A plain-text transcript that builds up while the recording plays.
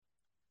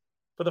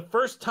For the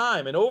first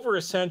time in over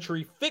a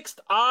century,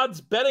 fixed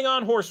odds betting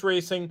on horse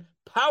racing,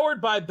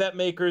 powered by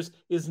BetMakers,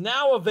 is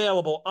now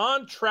available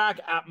on track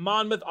at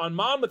Monmouth on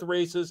Monmouth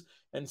Races,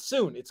 and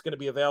soon it's going to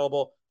be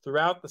available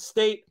throughout the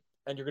state,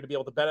 and you're going to be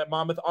able to bet at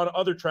Monmouth on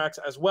other tracks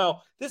as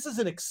well. This is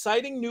an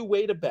exciting new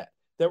way to bet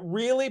that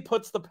really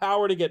puts the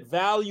power to get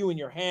value in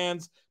your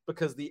hands,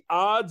 because the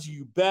odds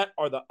you bet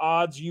are the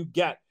odds you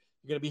get.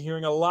 You're going to be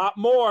hearing a lot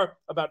more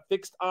about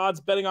fixed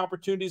odds betting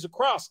opportunities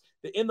across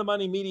the In the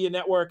Money Media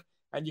Network,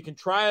 and you can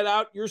try it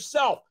out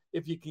yourself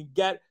if you can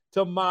get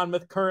to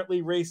Monmouth,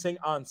 currently racing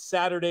on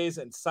Saturdays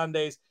and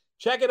Sundays.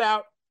 Check it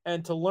out,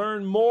 and to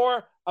learn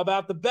more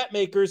about the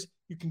BetMakers,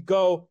 you can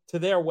go to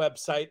their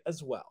website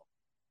as well.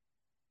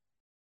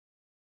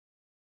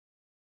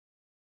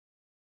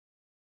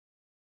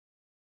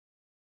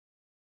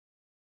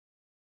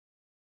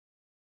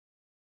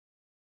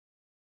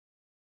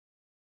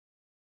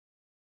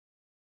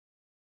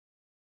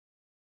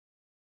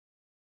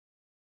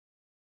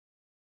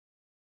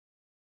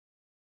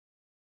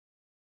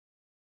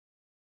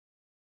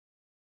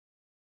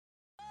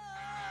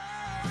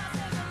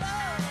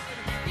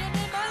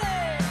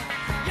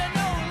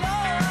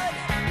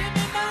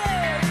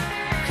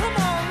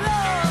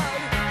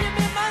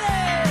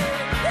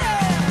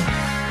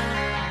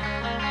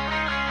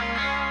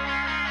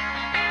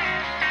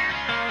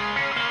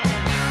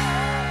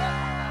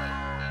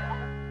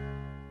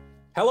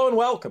 Hello and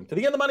welcome to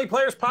the In the Money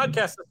Players Podcast.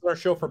 This is our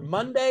show for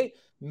Monday,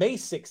 May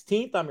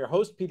 16th. I'm your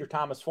host, Peter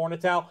Thomas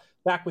Fornatale,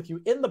 back with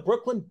you in the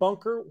Brooklyn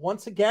bunker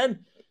once again.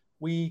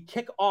 We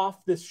kick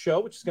off this show,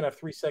 which is going to have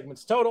 3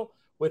 segments total,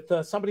 with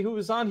somebody who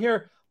was on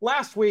here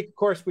last week. Of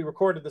course, we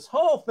recorded this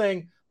whole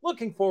thing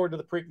looking forward to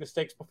the Preakness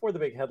Stakes before the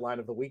big headline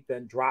of the week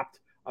then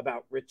dropped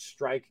about Rich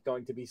Strike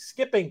going to be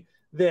skipping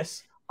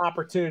this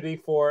opportunity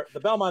for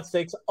the Belmont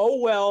Stakes. Oh,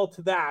 well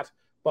to that.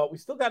 But we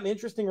still got an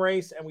interesting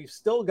race, and we've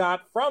still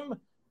got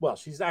well,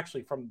 she's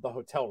actually from the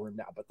hotel room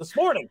now, but this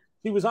morning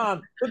she was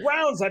on the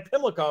grounds at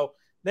Pimlico.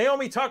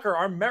 Naomi Tucker,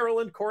 our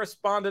Maryland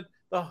correspondent,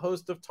 the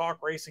host of Talk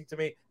Racing to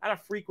Me, and a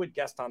frequent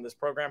guest on this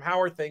program.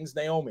 How are things,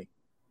 Naomi?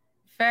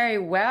 Very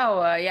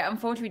well. Yeah,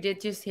 unfortunately, we did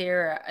just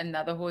hear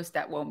another horse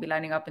that won't be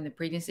lining up in the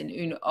Preakness in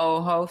Un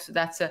Ojo. So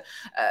that's a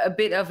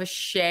bit of a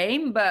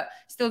shame, but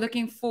still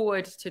looking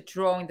forward to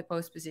drawing the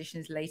post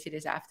positions later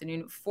this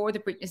afternoon for the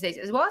Preakness Days,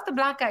 as well as the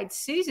Black Eyed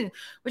Susan,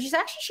 which is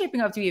actually shaping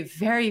up to be a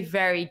very,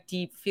 very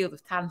deep field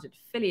of talented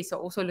fillies. So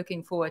also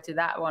looking forward to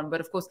that one.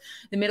 But of course,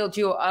 the middle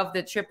duo of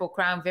the Triple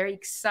Crown, very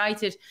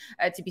excited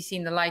to be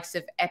seeing the likes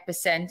of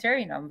Epicenter.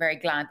 You know, I'm very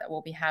glad that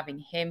we'll be having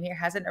him here.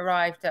 Hasn't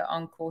arrived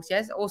on course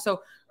yet. Also,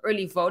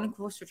 early voting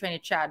course for trainer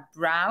Chad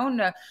Brown,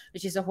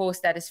 which is a horse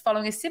that is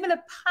following a similar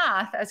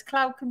path as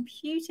Cloud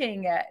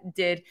Computing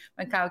did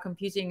when Cloud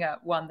Computing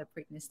won the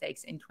Preakness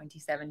Stakes in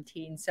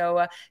 2017.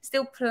 So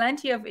still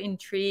plenty of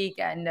intrigue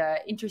and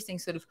interesting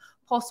sort of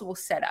possible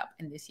setup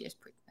in this year's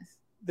Preakness.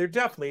 There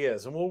definitely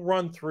is, and we'll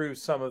run through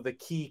some of the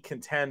key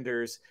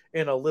contenders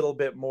in a little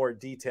bit more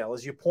detail.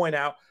 As you point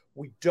out,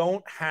 we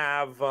don't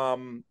have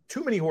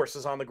too many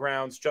horses on the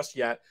grounds just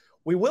yet.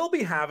 We will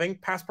be having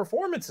past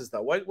performances,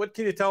 though. What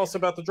can you tell us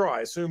about the draw?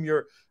 I assume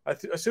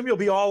you'll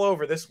be all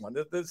over this one.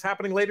 It's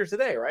happening later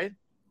today, right?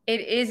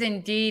 It is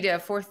indeed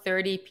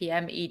 4:30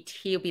 p.m. ET.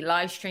 It'll be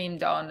live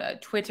streamed on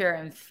Twitter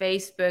and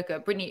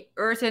Facebook. Brittany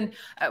Urton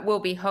will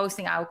be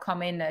hosting. I'll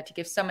come in to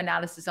give some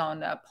analysis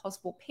on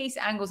possible pace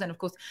angles and, of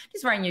course,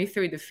 just running you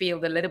through the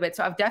field a little bit.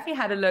 So I've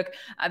definitely had a look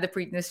at the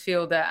Preakness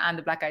field and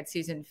the Black Eyed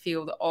Susan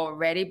field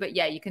already. But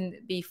yeah, you can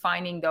be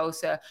finding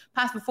those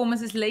past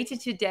performances later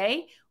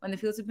today when the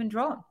fields have been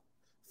drawn.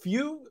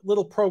 Few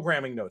little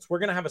programming notes. We're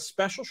going to have a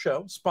special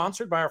show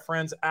sponsored by our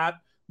friends at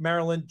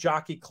Maryland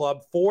Jockey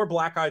Club for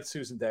Black Eyed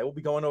Susan Day. We'll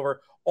be going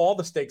over all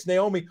the stakes.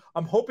 Naomi,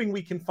 I'm hoping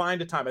we can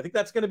find a time. I think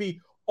that's going to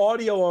be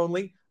audio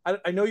only.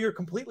 I know you're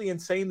completely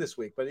insane this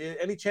week, but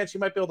any chance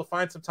you might be able to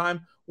find some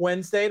time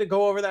Wednesday to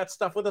go over that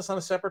stuff with us on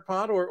a separate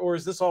pod, or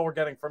is this all we're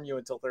getting from you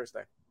until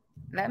Thursday?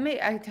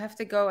 I'd have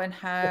to go and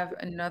have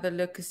another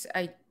look, because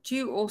I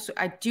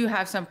do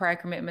have some prior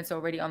commitments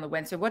already on the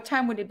Wednesday. What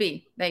time would it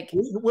be?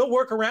 We'll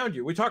work around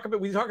you. We talk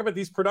about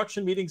these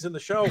production meetings in the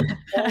show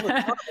all the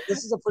time.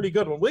 This is a pretty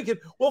good one.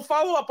 We'll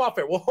follow up off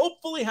it. We'll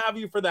hopefully have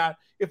you for that.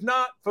 If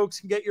not, folks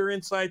can get your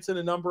insights in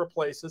a number of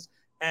places,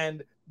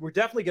 and we're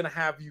definitely going to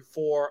have you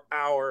for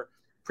our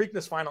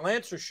Preakness Final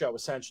Answer show,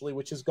 essentially,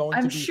 which is going to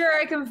be. I'm sure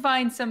I can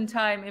find some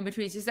time in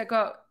between. It's just I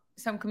got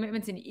some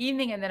commitments in the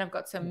evening, and then I've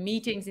got some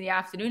meetings in the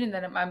afternoon, and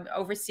then I'm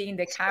overseeing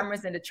the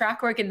cameras and the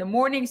track work in the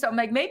morning. So I'm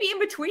like, maybe in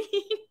between.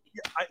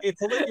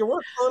 You're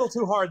working a little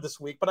too hard this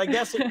week, but I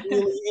guess it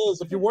really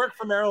is. If you work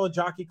for Maryland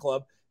Jockey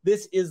Club,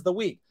 this is the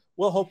week.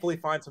 We'll hopefully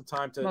find some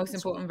time to. Most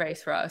important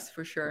race for us,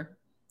 for sure.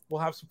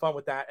 We'll have some fun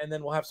with that, and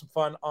then we'll have some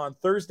fun on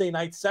Thursday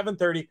night,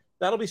 7:30.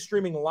 That'll be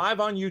streaming live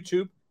on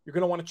YouTube. You're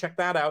going to want to check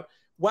that out.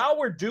 While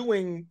we're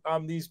doing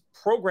these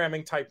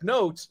programming type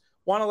notes,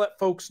 want to let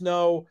folks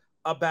know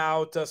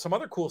about some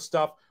other cool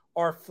stuff.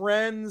 Our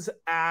friends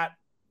at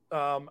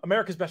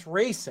America's Best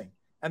Racing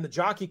and the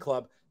Jockey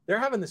Club, they're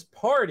having this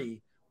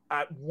party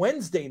at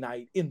Wednesday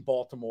night in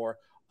Baltimore.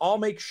 I'll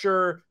make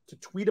sure to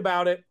tweet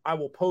about it. I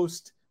will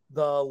post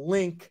the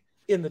link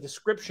in the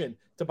description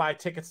to buy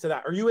tickets to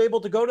that. Are you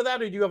able to go to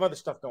that, or do you have other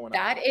stuff going on?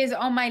 That is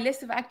on my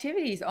list of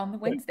activities on the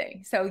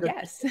Wednesday. So Good.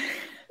 Yes.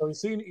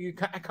 So you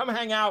come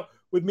hang out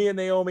with me and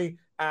Naomi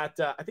at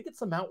I think it's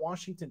the Mount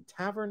Washington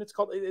Tavern. It's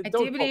called. I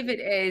do believe it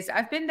is.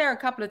 I've been there a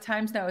couple of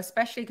times now,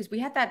 especially because we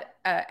had that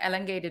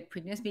elongated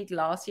Preakness meet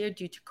last year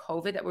due to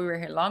COVID that we were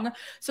here longer.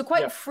 So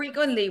quite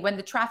frequently when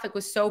the traffic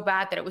was so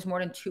bad that it was more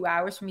than 2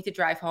 hours for me to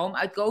drive home,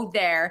 I'd go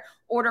there,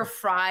 order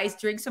fries,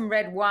 drink some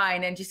red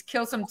wine, and just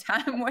kill some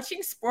time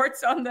watching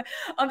sports on the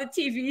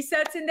TV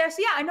sets in there. So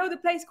yeah, I know the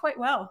place quite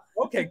well.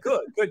 Okay,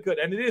 good.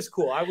 And it is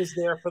cool. I was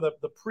there for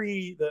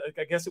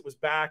I guess it was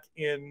back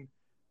in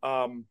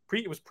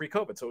it was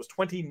pre-COVID, so it was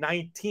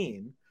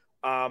 2019.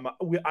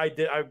 I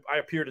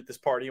appeared at this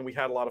party and we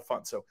had a lot of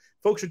fun. So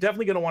folks are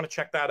definitely going to want to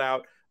check that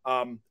out.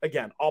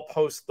 Again, I'll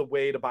post the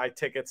way to buy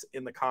tickets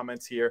in the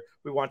comments here.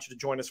 We want you to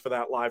join us for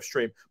that live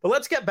stream. But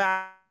let's get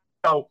back.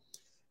 So,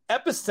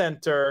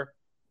 Epicenter,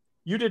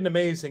 you did an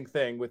amazing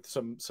thing with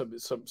some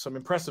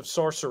impressive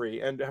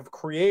sorcery and have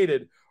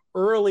created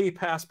early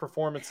past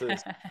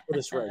performances for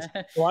this race.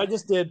 So I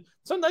just did,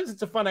 sometimes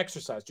it's a fun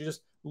exercise. You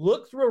just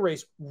look through a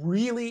race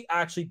really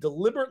actually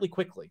deliberately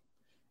quickly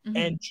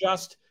and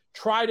just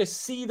try to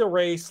see the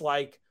race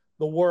like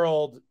the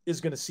world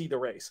is going to see the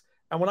race.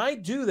 And when I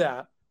do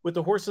that with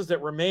the horses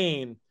that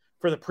remain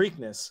for the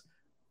Preakness,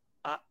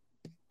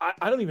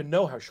 I don't even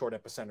know how short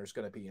Epicenter is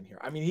going to be in here.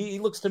 I mean, he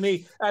looks to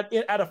me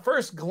at a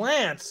first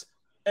glance,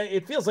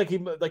 it feels like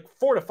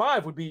 4 to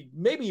 5 would be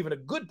maybe even a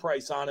good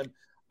price on him.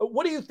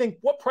 What do you think?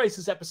 What price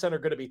is Epicenter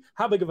going to be?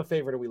 How big of a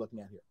favorite are we looking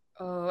at here?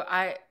 Oh,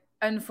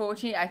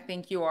 unfortunately, I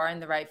think you are in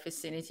the right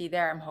vicinity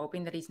there. I'm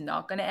hoping that he's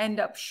not going to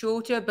end up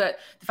shorter, but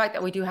the fact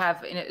that we do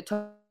have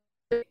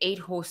 8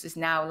 horses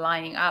now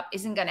lining up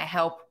isn't going to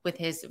help with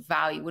his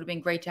value. It would have been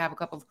great to have a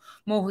couple of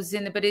more horses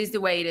in there, but it is the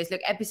way it is.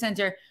 Look,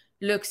 Epicenter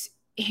looks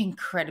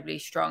incredibly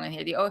strong in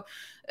here.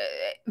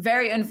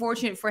 Very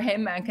unfortunate for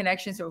him and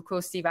connections. So of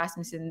course, Steve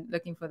Asmussen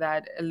looking for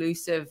that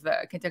elusive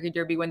Kentucky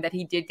Derby win that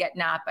he did get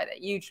nabbed by that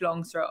huge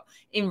long throw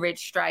in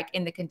Rich Strike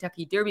in the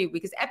Kentucky Derby,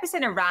 because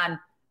Epicenter ran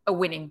a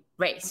winning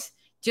race,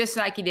 just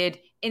like he did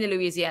in the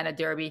Louisiana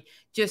Derby,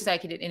 just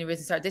like he did in the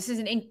Risen Star. This is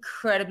an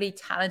incredibly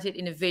talented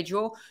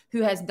individual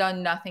who has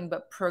done nothing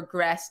but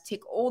progress,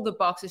 tick all the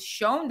boxes,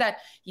 shown that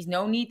he's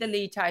no need the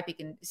lead type. He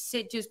can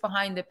sit just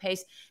behind the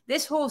pace.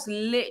 This horse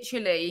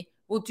literally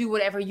will do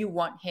whatever you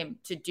want him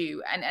to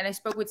do. And I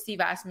spoke with Steve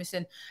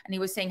Asmussen, and he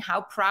was saying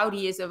how proud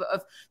he is of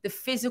the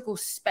physical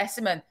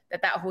specimen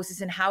that horse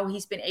is and how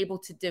he's been able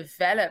to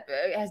develop.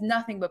 It has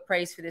nothing but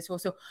praise for this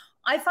horse. So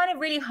I find it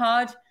really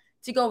hard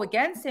to go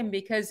against him,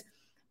 because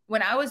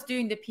when I was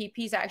doing the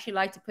PPs, I actually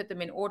like to put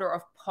them in order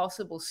of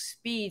possible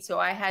speed. So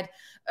I had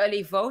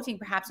early voting,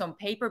 perhaps on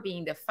paper,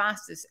 being the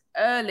fastest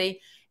early.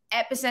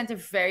 Epicenter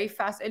very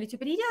fast early too,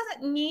 but he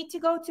doesn't need to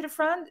go to the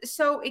front.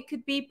 So it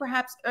could be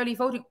perhaps early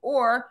voting,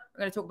 or we're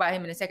going to talk about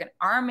him in a second,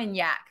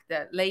 Armagnac,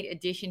 the late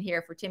addition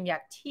here for Tim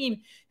Yak team,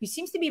 who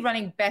seems to be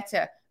running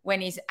better when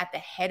he's at the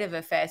head of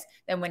a fest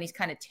than when he's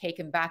kind of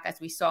taken back,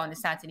 as we saw in the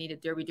Santa Anita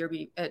Derby.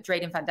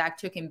 Drayden Van Dyke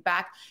took him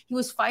back. He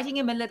was fighting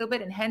him a little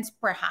bit, and hence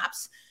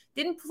perhaps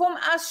didn't perform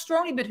as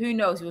strongly, but who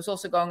knows? He was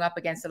also going up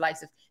against the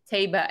likes of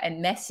Taba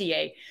and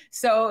Messier.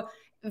 So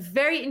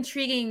very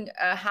intriguing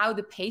how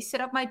the pace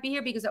setup might be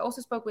here, because I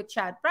also spoke with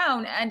Chad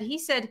Brown, and he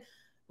said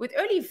with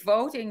early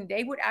voting,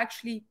 they would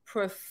actually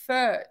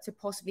prefer to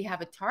possibly have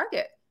a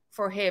target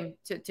for him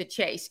to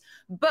chase.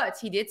 But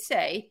he did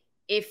say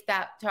if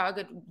that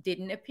target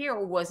didn't appear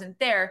or wasn't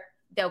there,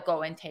 they'll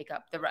go and take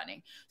up the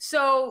running.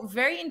 So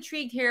very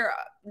intrigued here.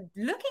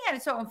 Looking at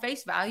it so on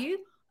face value,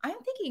 I'm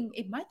thinking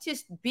it might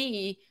just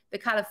be the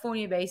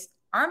California-based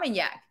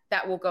Armagnac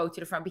that will go to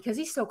the front, because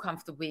he's so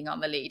comfortable being on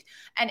the lead.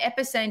 And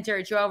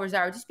Epicenter, Joel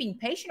Rosario, just being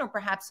patient, or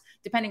perhaps,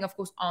 depending, of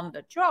course, on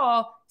the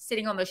draw,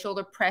 sitting on the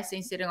shoulder,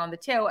 pressing, sitting on the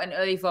tail, and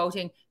early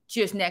voting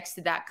just next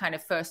to that kind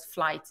of first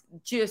flight,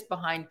 just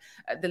behind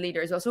the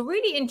leader as well. So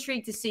really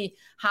intrigued to see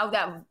how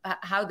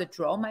the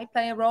draw might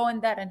play a role in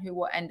that and who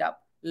will end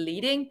up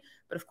leading.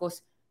 But of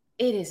course,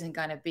 it isn't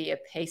going to be a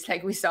pace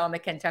like we saw in the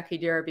Kentucky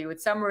Derby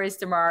with Summer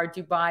Tomorrow,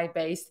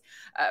 Dubai-based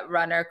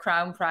runner,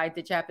 Crown Pride,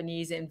 the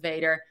Japanese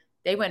invader.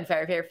 They went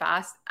very, very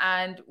fast.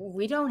 And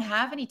we don't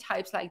have any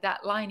types like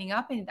that lining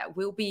up and that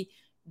will be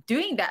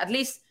doing that. At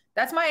least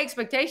that's my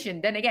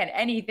expectation. Then again,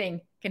 anything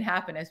can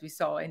happen, as we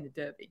saw in the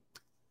Derby.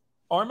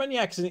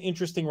 Armagnac's an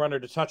interesting runner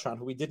to touch on,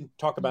 who we didn't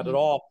talk about at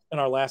all in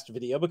our last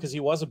video, because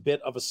he was a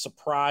bit of a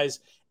surprise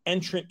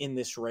entrant in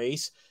this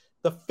race.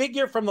 The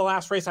figure from the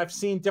last race, I've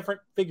seen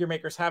different figure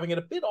makers having it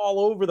a bit all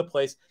over the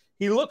place.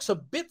 He looks a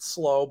bit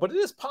slow, but it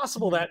is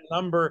possible that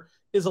number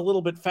is a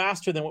little bit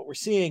faster than what we're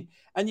seeing.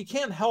 And you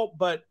can't help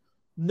but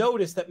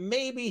notice that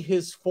maybe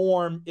his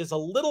form is a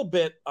little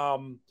bit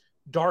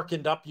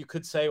darkened up, you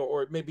could say,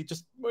 or maybe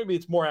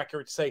it's more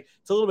accurate to say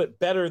it's a little bit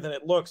better than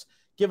it looks,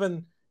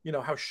 given, you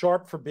know, how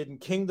sharp Forbidden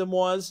Kingdom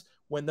was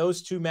when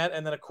those two met.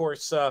 And then, of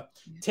course,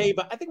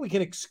 Taiba. I think we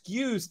can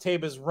excuse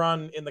Taiba's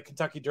run in the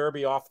Kentucky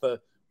Derby off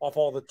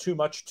all the too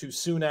much too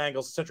soon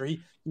angles, etc.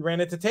 He ran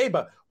into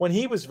Taiba when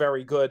he was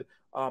very good.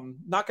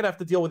 Not going to have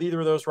to deal with either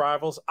of those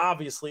rivals.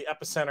 Obviously,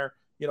 Epicenter,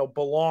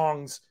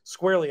 belongs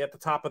squarely at the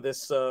top of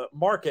this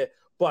market.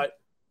 But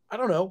I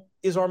don't know,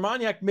 is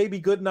Armagnac maybe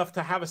good enough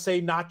to have a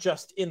say not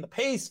just in the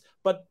pace,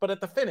 but at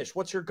the finish?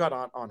 What's your gut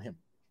on him?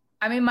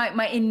 I mean,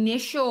 my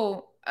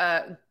initial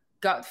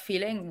gut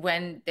feeling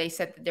when they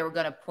said that they were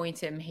going to point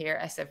him here,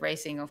 SF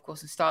Racing, of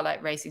course, and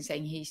Starlight Racing,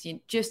 saying he's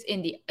just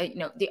in the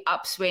the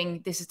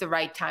upswing. This is the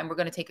right time. We're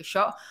going to take a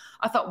shot.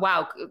 I thought,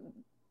 wow,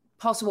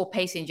 possible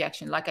pace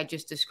injection, like I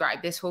just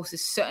described. This horse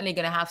is certainly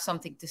going to have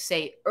something to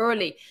say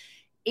early.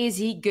 Is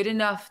he good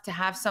enough to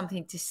have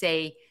something to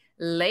say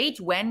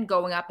late when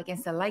going up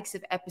against the likes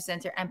of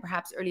Epicenter and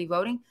perhaps early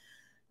voting?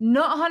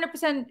 Not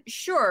 100%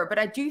 sure, but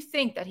I do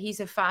think that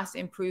he's a fast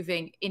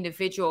improving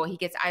individual. He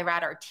gets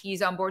Irad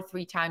Ortiz on board,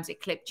 3 times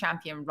Eclipse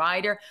champion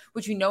rider,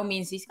 which we know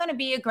means he's going to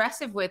be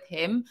aggressive with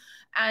him.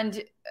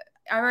 And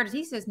Irad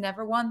Ortiz has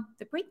never won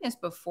the Preakness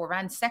before,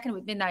 ran second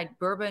with Midnight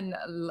Bourbon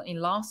in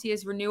last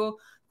year's renewal.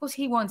 Of course,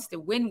 he wants to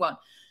win one.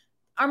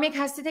 Armagnac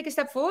has to take a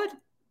step forward,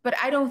 but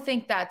I don't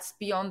think that's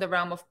beyond the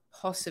realm of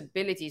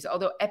possibilities,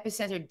 although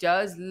Epicenter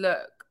does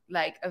look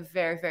like a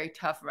very, very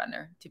tough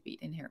runner to beat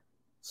in here.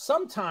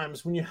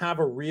 Sometimes when you have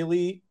a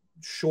really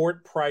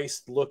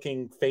short-priced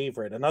looking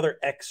favorite, another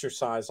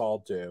exercise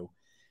I'll do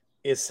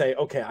is say,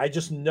 okay, I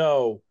just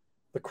know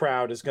the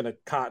crowd is going to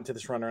cotton to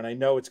this runner, and I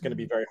know it's going to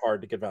be very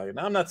hard to get value.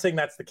 Now, I'm not saying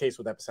that's the case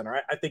with Epicenter.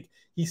 I think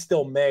he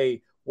still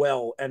may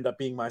well end up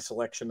being my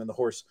selection and the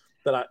horse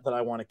that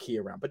I want to key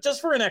around. But just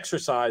for an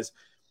exercise,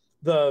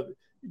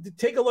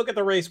 take a look at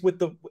the race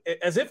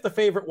as if the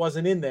favorite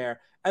wasn't in there,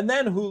 and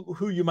then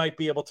who you might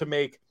be able to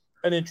make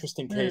an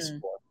interesting case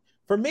for.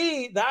 For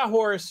me, that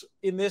horse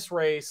in this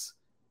race,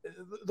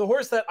 the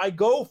horse that I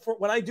go for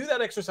when I do that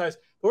exercise,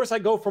 the horse I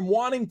go from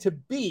wanting to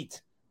beat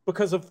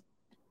because of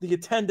the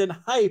attendant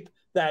hype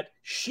that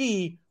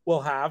she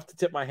will have, to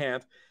tip my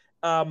hand.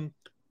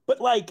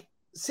 But like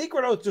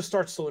Secret Oath just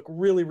starts to look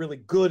really, really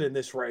good in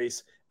this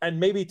race, and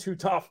maybe too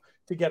tough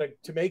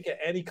to make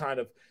any kind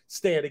of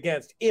stand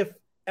against if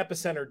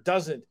Epicenter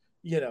doesn't,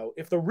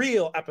 if the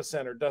real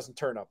Epicenter doesn't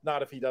turn up.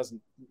 Not if he doesn't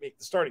make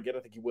the start again. I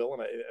think he will,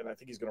 and I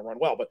think he's going to run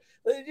well. But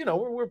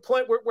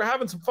we're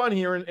having some fun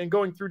here and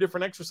going through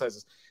different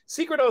exercises.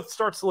 Secret Oath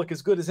starts to look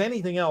as good as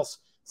anything else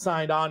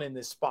signed on in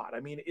this spot.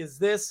 I mean, is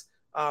this?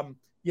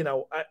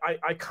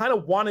 I kind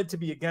of wanted to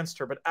be against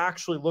her, but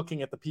actually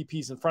looking at the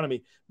PPs in front of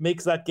me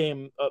makes that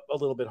game a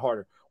little bit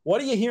harder. What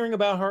are you hearing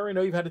about her? I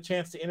know you've had a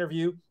chance to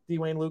interview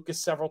Dwayne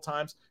Lucas several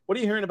times. What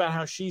are you hearing about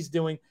how she's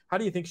doing? How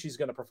do you think she's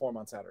going to perform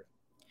on Saturday?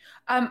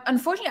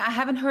 Unfortunately, I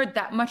haven't heard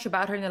that much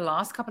about her in the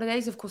last couple of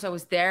days. Of course, I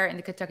was there in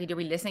the Kentucky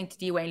Derby listening to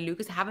Dwayne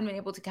Lucas. I haven't been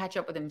able to catch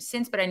up with him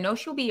since, but I know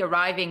she'll be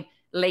arriving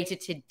later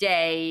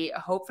today,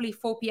 hopefully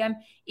 4 p.m.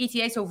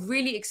 ETA. So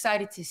really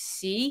excited to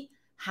see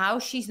how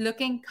she's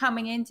looking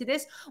coming into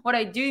this. What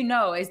I do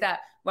know is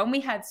that when we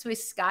had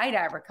Swiss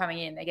Skydiver coming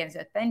in against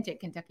authentic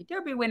Kentucky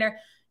Derby winner,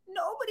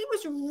 nobody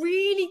was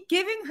really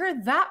giving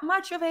her that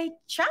much of a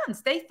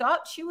chance. They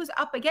thought she was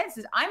up against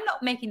this. I'm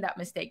not making that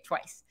mistake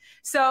twice.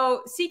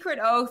 So Secret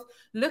Oath,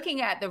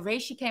 looking at the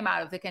race she came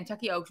out of, the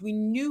Kentucky Oaks, we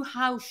knew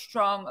how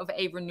strong of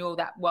a renewal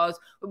that was,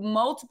 with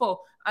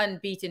multiple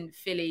unbeaten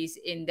fillies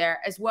in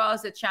there, as well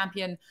as the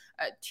champion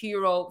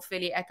 2-year-old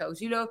filly Echo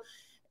Zulu.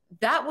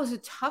 That was a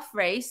tough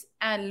race,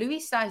 and Louis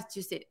Saez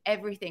just did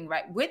everything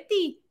right. With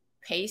the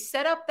pace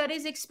setup that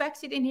is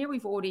expected in here,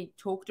 we've already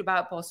talked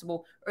about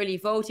possible early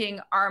voting,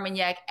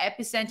 Armagnac,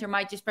 Epicenter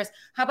might just press.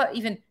 How about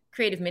even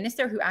Creative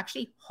Minister, who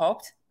actually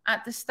hopped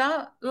at the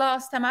start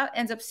last time out,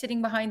 ends up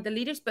sitting behind the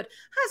leaders, but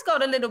has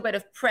got a little bit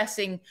of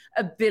pressing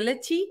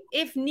ability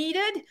if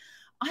needed.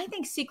 I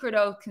think Secret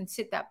Oath can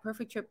sit that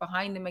perfect trip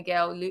behind them,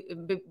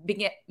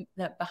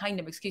 behind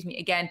them,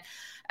 again.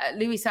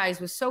 Louis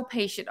Saez was so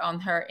patient on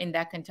her in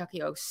that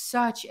Kentucky Oaks.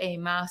 Such a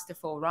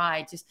masterful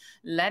ride, just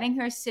letting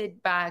her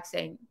sit back,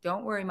 saying,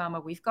 don't worry, mama,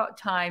 we've got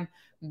time,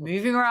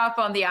 moving her up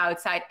on the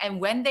outside.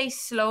 And when they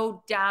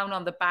slowed down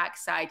on the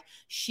backside,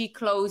 she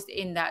closed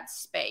in that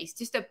space.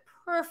 Just a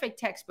perfect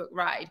textbook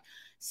ride.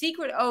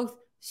 Secret Oath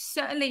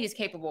certainly is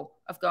capable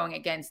of going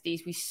against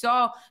these. We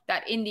saw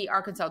that in the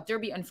Arkansas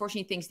Derby,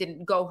 unfortunately, things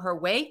didn't go her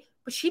way,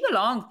 but she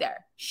belonged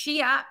there.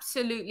 She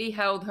absolutely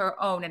held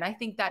her own. And I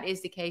think that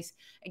is the case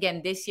again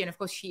this year. And of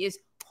course, she is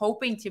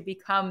hoping to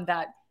become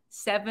that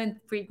 7th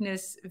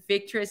Preakness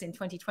victress in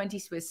 2020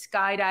 Swiss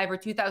Skydiver.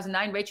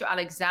 2009, Rachel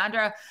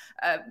Alexandra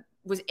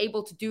was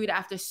able to do it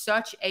after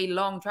such a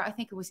long drive. I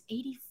think it was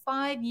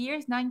 85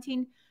 years,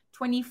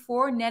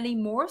 1924. Nellie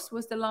Morse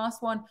was the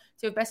last one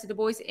to have bested the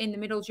boys in the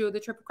middle due of the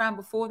Triple Crown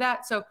before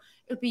that. So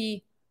it'll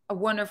be a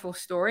wonderful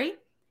story.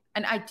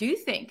 And I do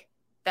think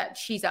that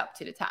she's up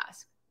to the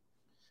task.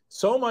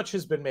 So much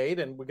has been made,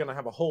 and we're going to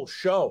have a whole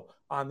show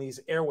on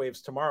these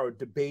airwaves tomorrow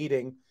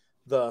debating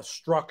the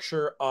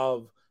structure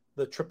of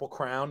the Triple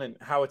Crown and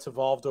how it's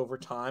evolved over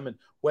time and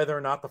whether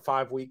or not the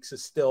 5 weeks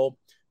is still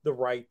the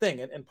right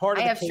thing. And part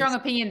of I have strong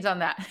opinions on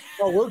that.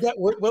 Oh,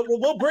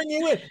 we'll bring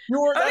you in.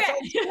 Okay.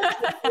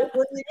 We'll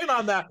bring you in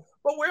on that.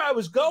 But where I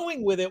was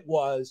going with it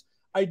was,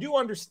 I do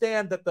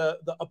understand that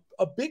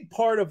a big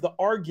part of the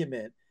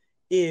argument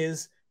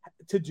is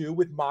to do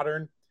with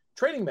modern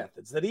training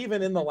methods, that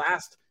even in the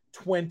last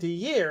 20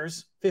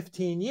 years,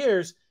 15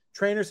 years,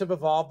 trainers have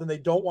evolved and they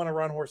don't want to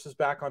run horses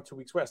back on 2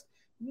 weeks rest.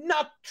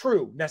 Not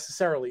true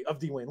necessarily of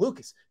D. Wayne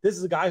Lukas. This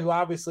is a guy who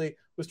obviously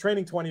was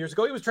training 20 years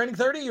ago. He was training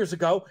 30 years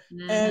ago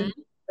and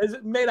has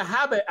made a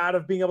habit out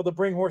of being able to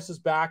bring horses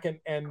back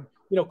and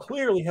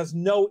clearly has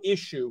no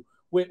issue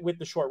with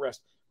the short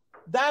rest.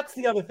 That's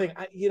the other thing.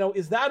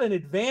 Is that an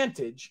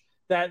advantage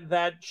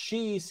that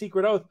she,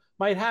 Secret Oath,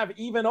 might have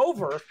even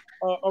over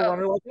a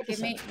runner like Epicenter? Give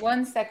me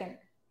 1 second.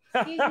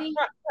 Excuse me.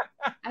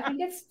 I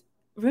think it's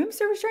room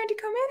service trying to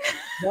come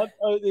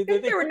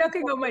in. They were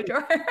knocking on my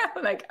door.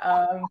 Like,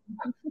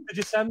 did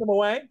you send them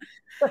away?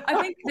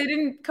 I think they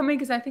didn't come in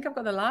because I think I've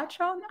got the latch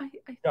on. I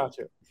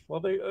Gotcha. Well,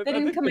 they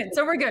didn't come in,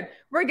 so we're good.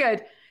 We're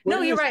good.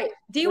 No, you're right.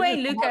 D.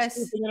 Wayne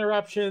Lukas.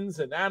 Interruptions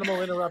and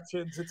animal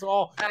interruptions. It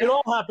all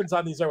happens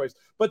on these airwaves.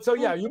 But so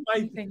yeah,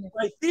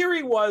 my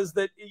theory was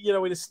that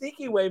in a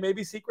sneaky way,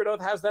 maybe Secret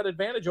Oath has that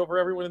advantage over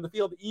everyone in the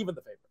field, even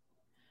the favorite.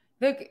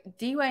 Look,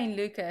 D. Wayne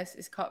Lukas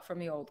is cut from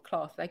the old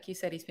cloth. Like you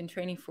said, he's been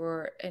training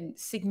for a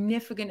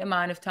significant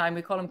amount of time.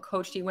 We call him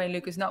Coach D. Wayne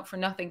Lukas, not for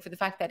nothing, for the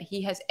fact that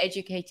he has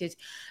educated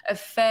a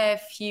fair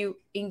few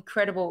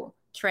incredible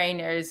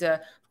trainers. Of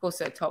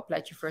course, Todd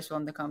Pletcher, first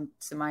one that comes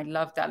to mind.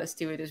 Love Dallas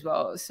Stewart as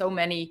well. So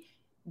many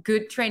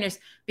good trainers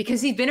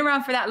because he's been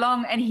around for that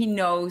long and he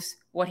knows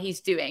what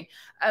he's doing.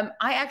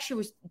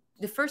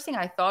 The first thing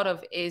I thought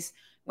of is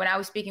when I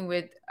was speaking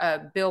with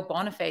Bill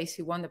Boniface,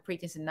 who won the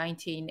Preakness in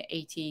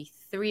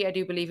 1983, I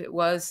do believe it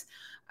was,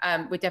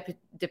 with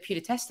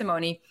deputed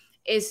testimony,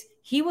 is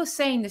he was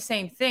saying the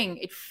same thing.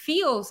 It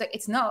feels like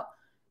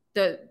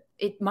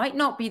it might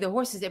not be the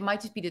horses, it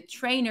might just be the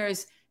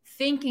trainers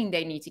thinking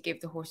they need to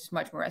give the horses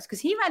much more rest. Because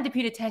he ran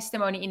deputed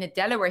testimony in the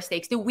Delaware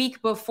Stakes the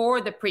week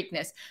before the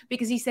Preakness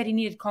because he said he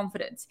needed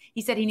confidence.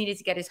 He said he needed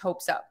to get his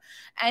hopes up.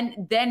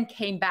 And then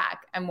came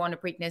back and won a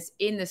Preakness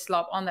in the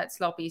slop, on that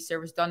sloppy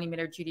service. Donnie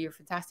Miller, Judy, a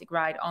fantastic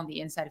ride on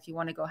the inside. If you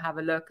want to go have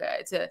a look,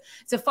 it's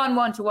a fun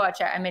one to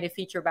watch. I made a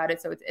feature about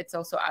it, so it's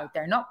also out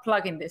there. Not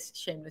plugging this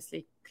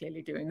shamelessly,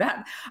 clearly doing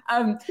that.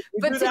 But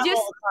do that all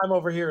the time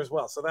over here as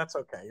well, so that's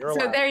okay. You're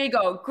allowed. So there you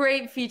go.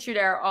 Great feature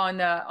there on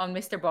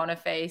Mr.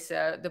 Boniface,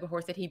 the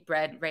horse that he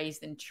bred,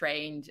 raised, and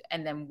trained,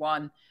 and then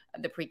won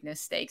the Preakness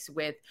Stakes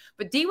with.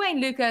 But D.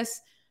 Wayne Lukas,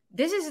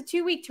 this is a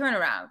 2-week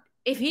turnaround.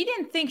 If he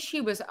didn't think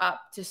she was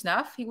up to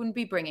snuff, he wouldn't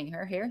be bringing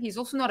her here. He's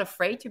also not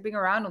afraid to bring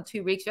her around on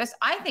 2 weeks rest.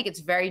 I think it's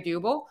very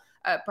doable.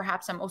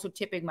 Perhaps I'm also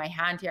tipping my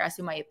hand here as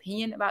to my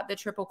opinion about the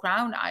Triple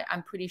Crown.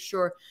 I'm pretty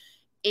sure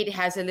it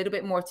has a little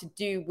bit more to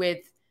do with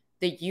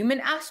the human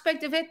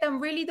aspect of it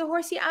than really the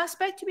horsey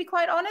aspect, to be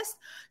quite honest.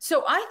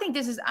 So I think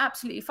this is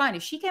absolutely fine.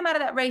 If she came out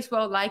of that race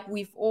well, like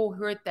we've all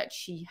heard that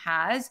she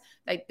has,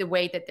 like the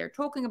way that they're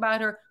talking about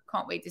her,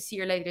 can't wait to see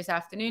her later this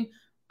afternoon,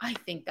 I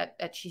think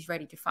that she's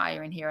ready to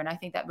fire in here. And I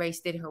think that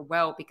race did her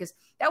well because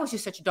that was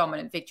just such a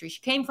dominant victory.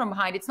 She came from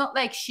behind. It's not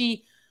like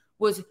she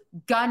was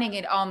gunning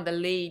it on the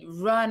lead,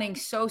 running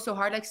so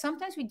hard. Like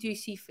sometimes we do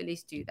see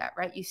fillies do that,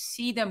 right? You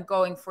see them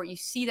going for it. You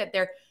see that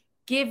they're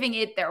giving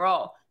it their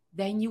all.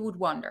 Then you would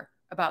wonder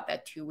about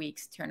that 2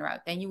 weeks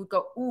turnaround. Then you would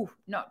go, ooh,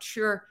 not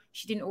sure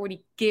she didn't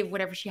already give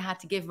whatever she had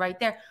to give right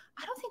there.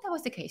 I don't think that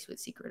was the case with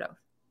Secret Oath.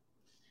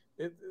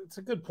 It's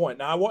a good point.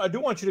 Now, I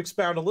do want you to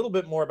expound a little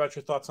bit more about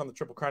your thoughts on the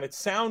Triple Crown. It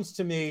sounds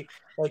to me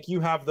like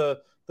you have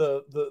the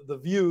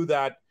view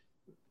that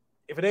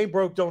if it ain't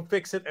broke, don't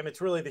fix it, and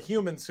it's really the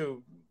humans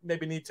who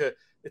maybe need to.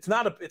 It's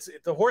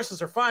the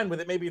horses are fine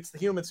with it. Maybe it's the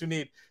humans who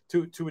need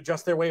to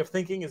adjust their way of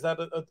thinking. Is that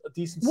a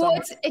decent?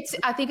 Well,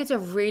 I think it's a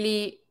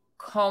really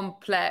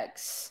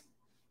complex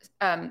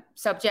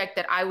subject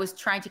that I was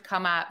trying to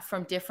come at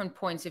from different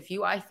points of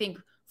view. I think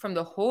from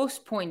the horse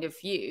point of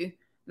view,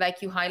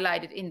 like you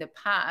highlighted in the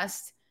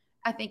past,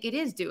 I think it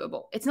is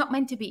doable. It's not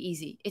meant to be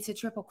easy. It's a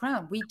Triple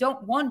Crown. We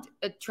don't want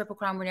a Triple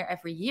Crown winner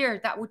every year.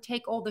 That would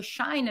take all the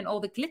shine and all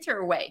the glitter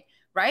away,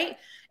 right?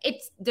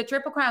 It's the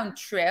Triple Crown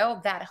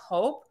trail, that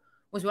hope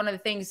was one of the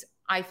things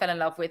I fell in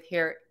love with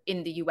here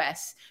in the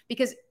US,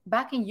 because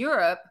back in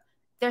Europe,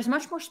 there's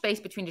much more space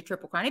between the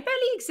Triple Crown. It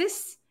barely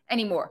exists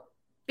anymore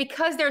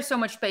because there's so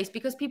much space,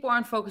 because people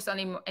aren't focused on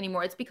it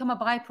anymore. It's become a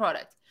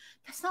byproduct.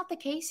 That's not the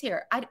case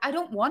here. I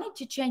don't want it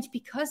to change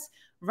because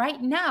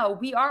right now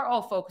we are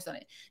all focused on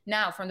it.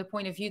 Now, from the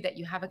point of view that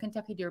you have a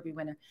Kentucky Derby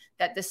winner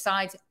that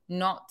decides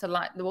not to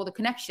line, well, the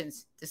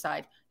connections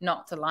decide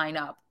not to line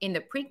up in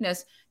the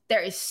Preakness,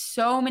 there is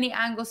so many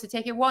angles to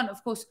take it. One,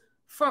 of course,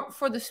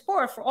 for the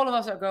sport, for all of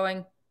us are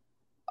going,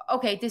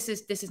 okay, this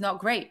is not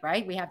great,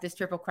 right? We have this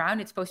Triple Crown.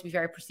 It's supposed to be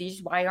very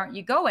prestigious. Why aren't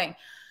you going?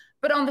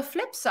 But on the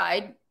flip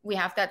side, we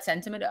have that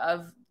sentiment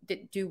of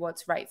do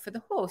what's right for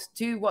the horse,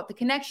 do what the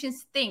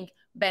connections think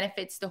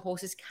benefits the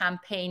horse's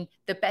campaign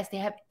the best. They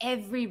have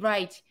every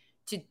right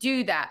to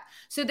do that.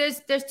 So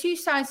there's two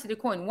sides to the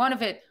coin. One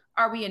of it,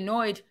 are we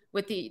annoyed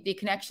with the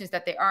connections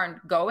that they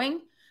aren't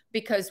going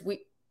because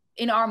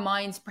in our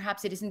minds,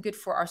 perhaps it isn't good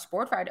for our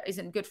sport, right? It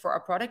isn't good for our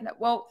product.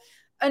 Well,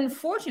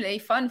 unfortunately,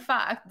 fun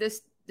fact,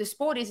 the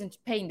sport isn't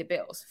paying the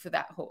bills for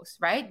that horse,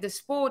 right? The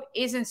sport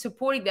isn't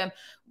supporting them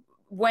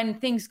when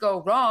things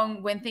go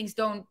wrong, when things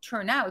don't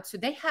turn out. So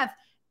they have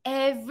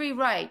every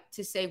right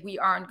to say, we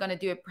aren't going to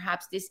do it.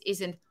 Perhaps this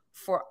isn't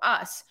for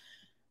us.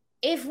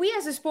 If we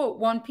as a sport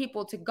want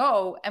people to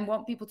go and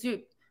want people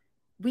to,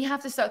 we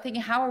have to start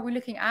thinking, how are we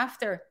looking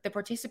after the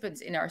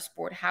participants in our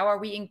sport? How are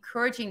we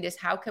encouraging this?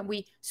 How can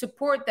we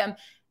support them?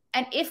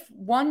 And if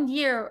 1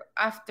 year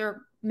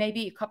after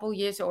maybe a couple of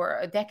years or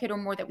a decade or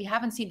more that we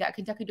haven't seen that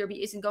Kentucky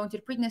Derby isn't going to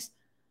the Preakness,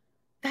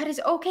 that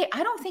is okay.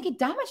 I don't think it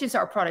damages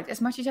our product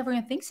as much as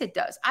everyone thinks it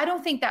does. I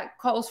don't think that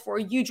calls for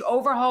a huge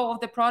overhaul of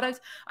the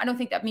product. I don't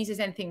think that means there's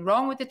anything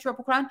wrong with the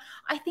Triple Crown.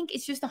 I think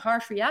it's just a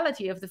harsh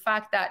reality of the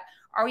fact that,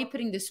 are we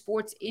putting the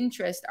sports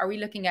interest, are we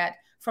looking at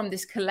from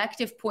this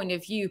collective point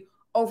of view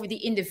over the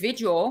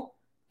individual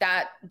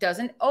that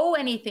doesn't owe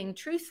anything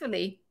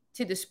truthfully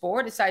to the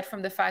sport, aside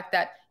from the fact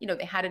that,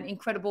 they had an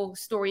incredible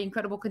story,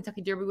 incredible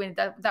Kentucky Derby win.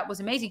 That was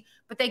amazing,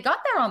 but they got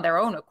there on their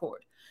own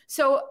accord.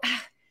 So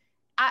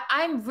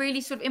I'm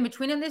really sort of in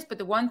between on this, but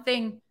the one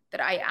thing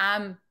that I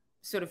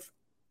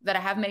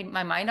have made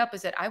my mind up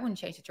is that I wouldn't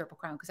change the Triple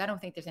Crown because I don't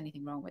think there's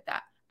anything wrong with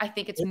that. I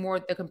think it's more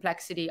the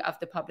complexity of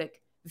the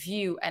public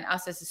view and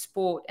us as a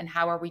sport and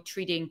how are we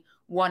treating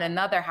one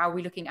another? How are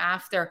we looking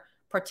after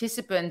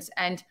participants?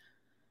 And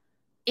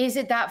is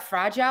it that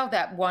fragile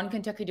that one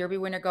Kentucky Derby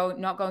winner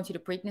not going to the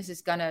Preakness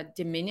is going to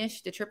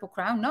diminish the Triple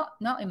Crown?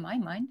 Not in my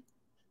mind.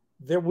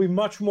 There will be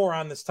much more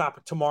on this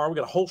topic tomorrow. We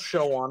got a whole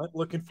show on it.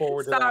 Looking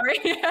forward to that. Sorry.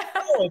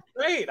 Oh, it's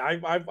great.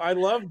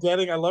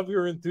 I love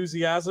your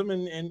enthusiasm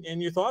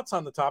and your thoughts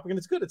on the topic. And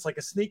it's good. It's like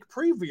a sneak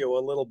preview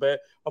a little bit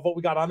of what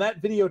we got on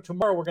that video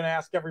tomorrow. We're going to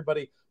ask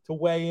everybody to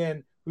weigh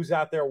in who's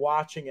out there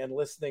watching and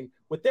listening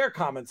with their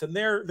comments and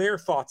their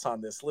thoughts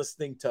on this,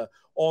 listening to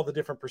all the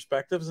different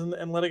perspectives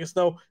and letting us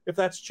know if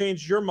that's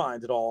changed your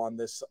mind at all on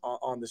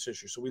this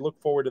issue. So we look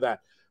forward to that.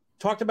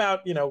 Talked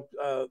about,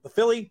 the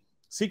filly,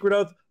 Secret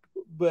Oath,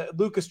 but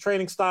Lucas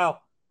training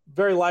style,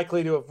 very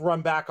likely to have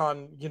run back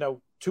on,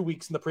 2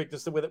 weeks in the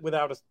Preakness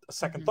without a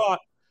second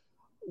thought.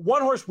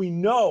 One horse we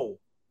know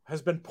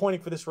has been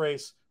pointing for this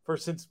race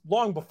since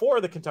long before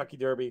the Kentucky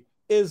Derby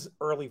is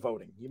Early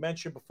Voting. You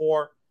mentioned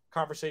before,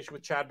 conversation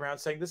with Chad Brown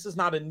saying this is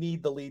not a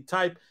need the lead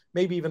type,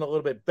 maybe even a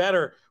little bit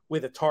better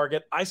with a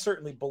target. I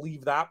certainly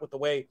believe that with the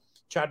way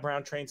Chad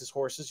Brown trains his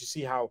horses. You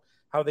see how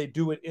they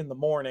do it in the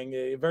morning.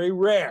 Very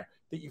rare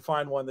that you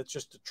find one that's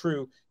just a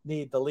true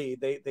need the lead.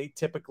 They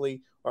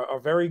typically are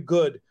very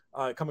good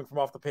coming from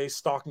off the pace,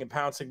 stalking and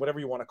pouncing, whatever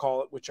you want to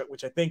call it,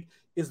 which I think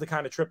is the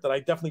kind of trip that I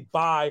definitely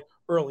buy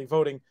Early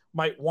Voting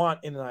might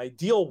want in an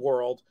ideal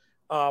world.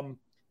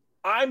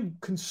 I'm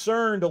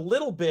concerned a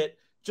little bit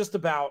just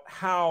about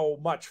how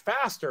much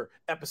faster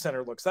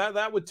Epicenter looks.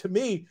 That would, to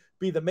me,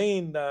 be the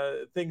main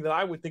thing that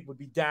I would think would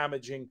be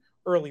damaging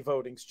Early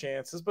Voting's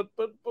chances. But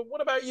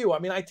what about you? I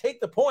mean, I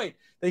take the point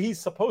that he's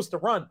supposed to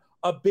run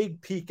a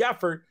big peak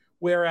effort,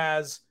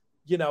 whereas,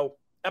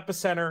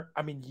 Epicenter,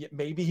 I mean,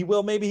 maybe he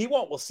will, maybe he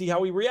won't. We'll see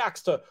how he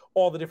reacts to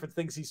all the different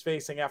things he's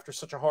facing after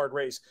such a hard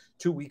race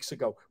 2 weeks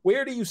ago.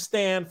 Where do you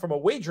stand from a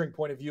wagering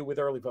point of view with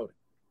Early Voting?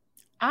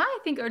 I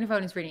think Early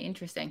Voting is really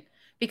interesting.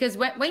 Because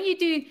when you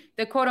do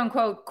the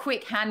quote-unquote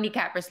quick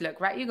handicappers look,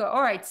 right, you go,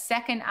 all right,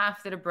 second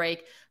after the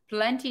break,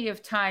 plenty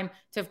of time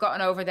to have gotten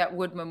over that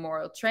Wood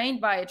Memorial,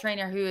 trained by a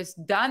trainer who has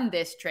done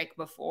this trick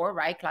before,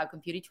 right? Cloud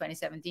Computer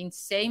 2017,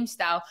 same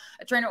style.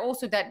 A trainer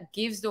also that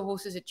gives the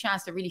horses a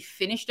chance to really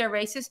finish their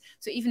races.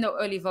 So even though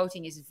Early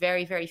Voting is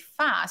very, very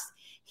fast,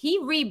 he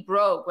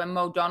rebroke when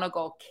Mo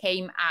Donegal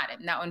came at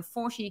him. Now,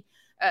 unfortunately,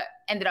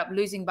 ended up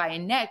losing by a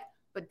neck,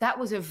 but that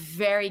was a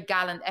very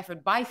gallant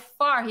effort. By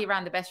far, he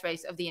ran the best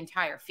race of the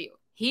entire field.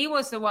 He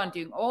was the one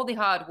doing all the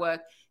hard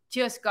work,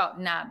 just got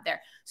nabbed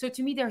there. So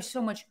to me, there's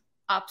so much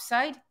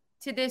upside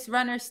to this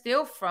runner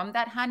still from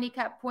that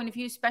handicap point of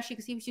view, especially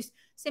because he was just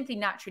simply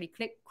naturally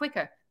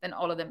quicker than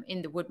all of them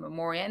in the Wood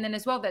Memorial. And then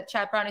as well, that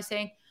Chad Brown is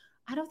saying,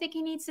 I don't think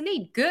he needs to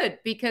lead. Good,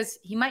 because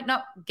he might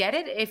not get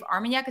it. If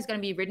Armagnac is going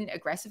to be ridden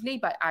aggressively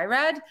by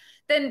Irad,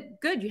 then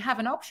good, you have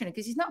an option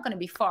because he's not going to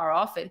be far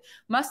off it.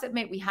 Must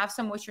admit, we have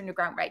some moisture in the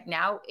ground right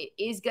now. It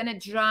is going to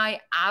dry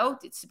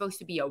out. It's supposed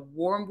to be a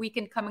warm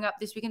weekend coming up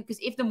this weekend,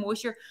 because if the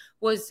moisture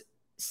was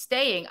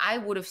staying, I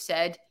would have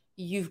said,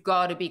 you've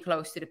got to be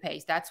close to the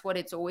pace. That's what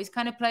it's always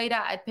kind of played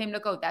at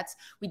Pimlico.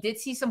 We did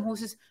see some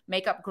horses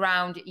make up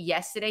ground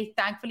yesterday,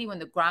 thankfully, when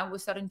the ground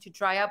was starting to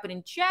dry out. But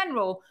in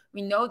general,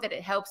 we know that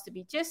it helps to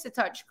be just a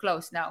touch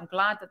close. Now, I'm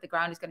glad that the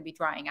ground is going to be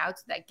drying out.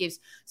 So that gives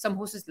some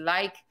horses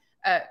like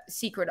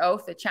Secret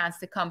Oath a chance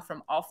to come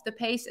from off the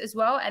pace as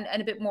well, and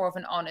a bit more of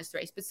an honest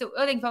race. But still,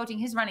 Early Voting,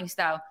 his running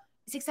style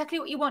is exactly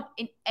what you want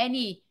in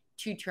any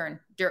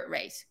two-turn dirt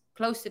race.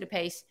 Close to the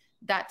pace,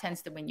 that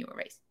tends to win you a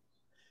race.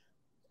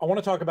 I want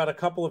to talk about a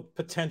couple of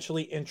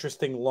potentially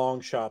interesting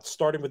long shots,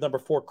 starting with number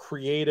 4,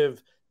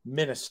 Creative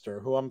Minister,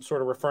 who I'm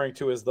sort of referring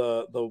to as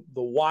the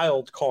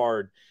wild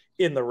card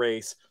in the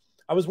race.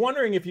 I was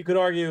wondering if you could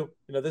argue,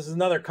 this is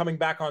another coming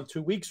back on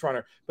 2 weeks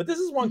runner, but this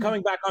is one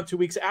coming back on 2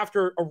 weeks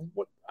after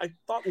what I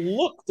thought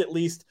looked at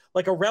least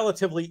like a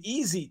relatively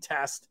easy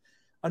test.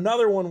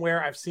 Another one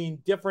where I've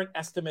seen different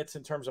estimates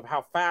in terms of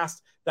how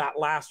fast that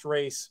last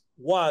race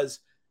was.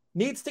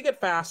 Needs to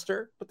get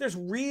faster, but there's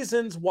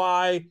reasons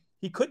why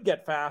he could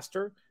get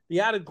faster. The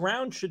added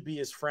ground should be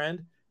his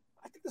friend.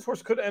 I think this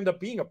horse could end up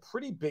being a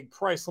pretty big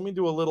price. Let me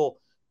do a little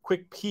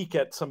quick peek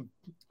at some,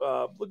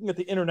 looking at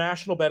the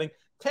international betting,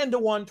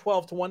 10-1,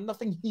 12-1,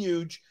 nothing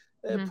huge,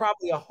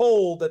 probably a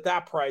hold at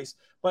that price.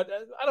 But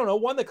I don't know,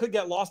 one that could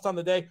get lost on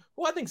the day,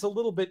 who I think is a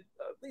little bit,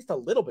 at least a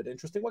little bit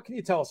interesting. What can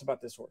you tell us about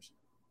this horse?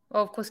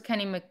 Well, of course,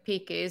 Kenny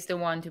McPeek is the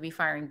one to be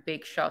firing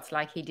big shots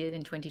like he did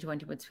in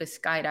 2020 with Swiss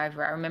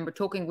Skydiver. I remember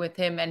talking with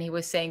him and he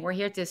was saying, we're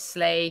here to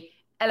slay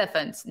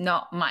elephants,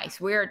 not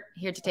mice. We're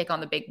here to take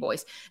on the big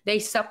boys. They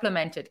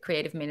supplemented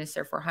Creative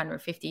Minister for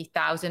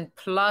 150,000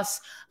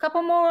 plus a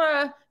couple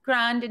more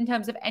grand in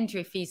terms of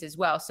entry fees as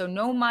well. So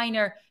no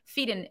minor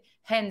feat, and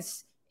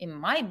hence in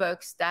my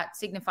books, that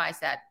signifies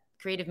that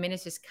Creative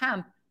Minister's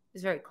camp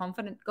is very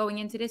confident going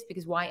into this,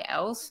 because why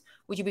else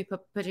would you be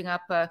putting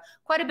up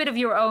quite a bit of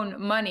your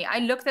own money? I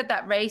looked at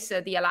that race,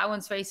 the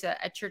allowance race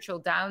at Churchill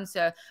Downs.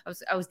 I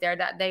was there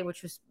that day,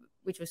 which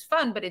was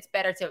fun, but it's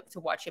better to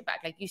watch it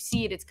back. Like you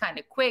see it, it's kind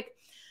of quick.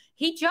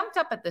 He jumped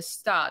up at the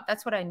start.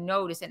 That's what I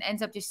noticed, and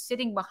ends up just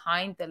sitting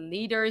behind the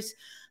leaders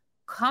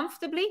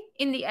comfortably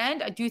in the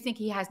end. I do think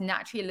he has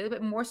naturally a little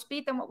bit more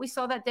speed than what we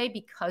saw that day,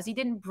 because he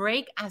didn't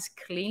break as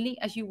cleanly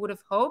as you would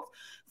have hoped.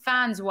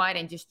 Fans wide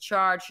and just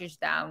charges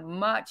down,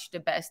 much the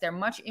best. They're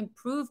much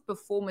improved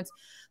performance.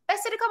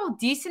 Bested a couple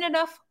decent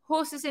enough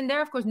horses in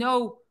there. Of course,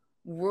 no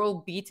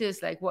world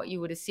beaters like what you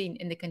would have seen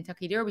in the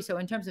Kentucky Derby. So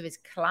in terms of his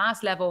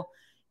class level,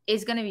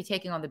 is going to be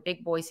taking on the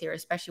big boys here,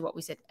 especially what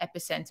we said,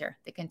 Epicenter,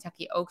 the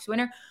Kentucky Oaks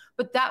winner.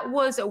 But that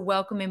was a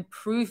welcome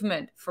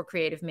improvement for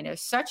Creative Minister.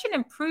 Such an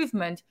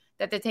improvement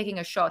that they're taking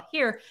a shot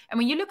here. And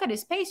when you look at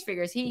his pace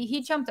figures,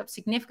 he jumped up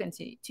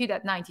significantly to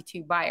that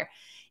 92 buyer.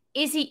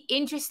 Is he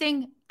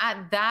interesting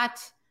at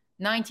that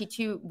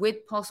 92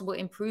 with possible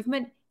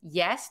improvement?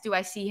 Yes. Do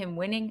I see him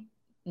winning?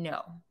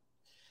 No.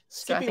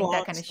 So I think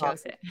that kind of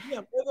shows it.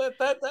 Yeah,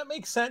 that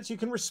makes sense. You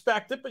can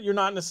respect it, but you're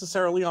not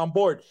necessarily on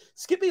board.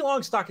 Skippy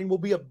Longstocking will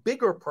be a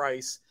bigger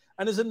price,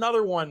 and is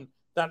another one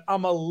that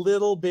I'm a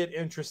little bit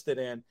interested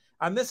in.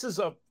 And this is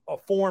a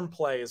form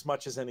play as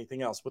much as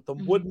anything else, with the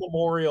Wood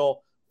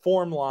Memorial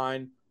form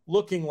line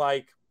looking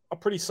like a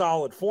pretty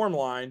solid form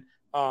line,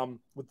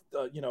 with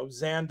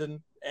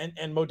Zandon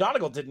and Mo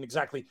Donegal didn't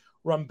exactly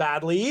run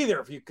badly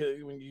either,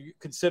 when you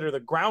consider the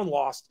ground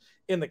lost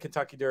in the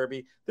Kentucky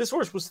Derby. This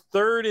horse was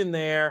third in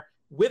there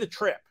with a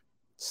trip,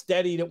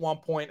 steadied at one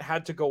point,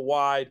 had to go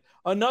wide.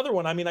 Another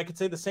one, I mean, I could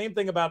say the same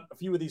thing about a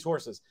few of these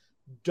horses.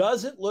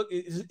 Doesn't look,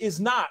 is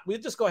not, we'll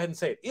just go ahead and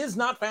say it, is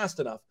not fast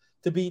enough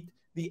to beat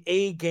the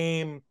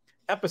A-game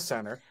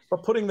Epicenter,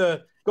 but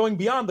going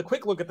beyond the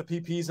quick look at the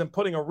PPs and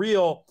putting a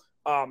real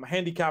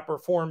handicapper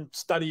form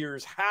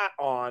studier's hat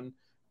on,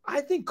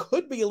 I think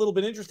could be a little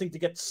bit interesting to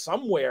get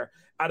somewhere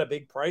at a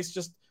big price,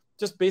 just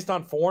based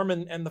on form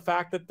and the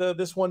fact that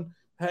this one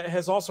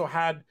has also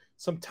had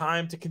some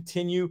time to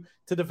continue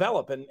to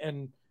develop,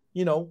 and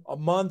a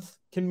month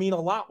can mean a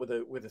lot with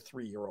a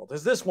 3-year-old.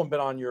 Has this one been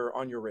on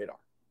your radar?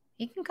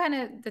 He can kind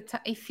of,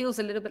 it feels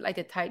a little bit like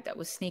the type that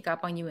would sneak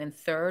up on you in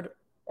third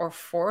or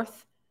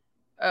fourth.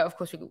 Of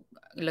course, we're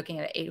looking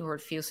at an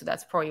 8-horse field, so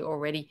that's probably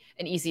already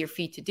an easier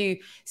feat to do.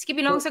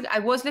 Skippy Longstock, I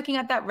was looking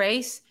at that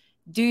race.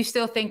 Do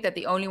still think that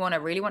the only one I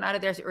really want out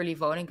of there is Early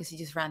Voting, because he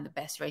just ran the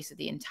best race of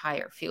the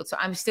entire field. So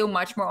I'm still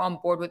much more on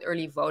board with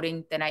Early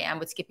Voting than I am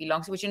with Skippy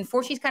Longstock, which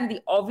unfortunately is kind of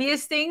the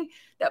obvious thing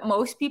that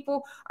most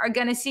people are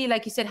going to see.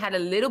 Like you said, had a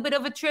little bit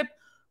of a trip,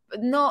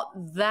 but not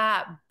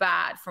that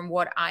bad from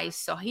what I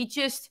saw. He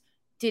just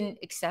didn't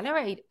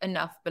accelerate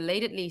enough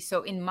belatedly.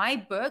 So in my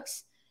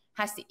books,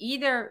 has to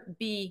either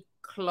be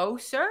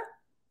closer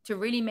to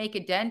really make a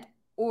dent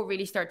or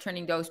really start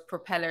turning those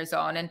propellers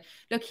on. And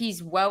look,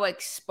 he's well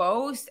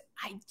exposed.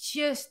 I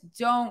just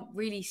don't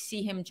really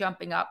see him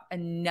jumping up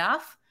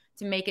enough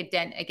to make a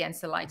dent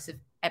against the likes of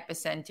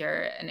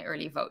Epicenter and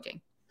Early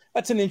Voting.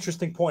 That's an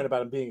interesting point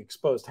about him being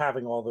exposed,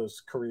 having all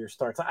those career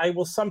starts. I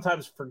will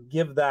sometimes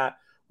forgive that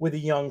with a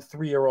young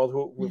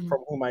 3-year-old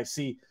from whom I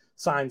see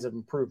signs of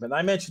improvement.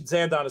 I mentioned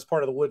Zandon as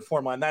part of the Wood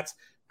form line. That's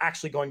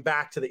actually going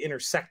back to the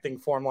intersecting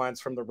form lines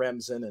from the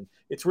Remsen, and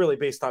it's really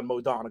based on Mo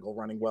Donegal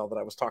running well that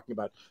I was talking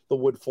about, the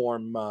Wood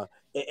form,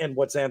 and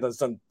what Zandon's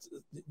done,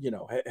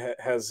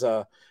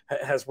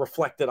 has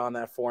reflected on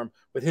that form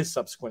with his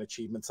subsequent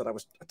achievements that I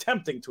was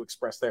attempting to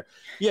express there.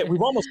 Yeah,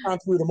 we've almost gone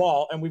through them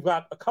all, and we've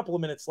got a couple of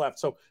minutes left.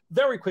 So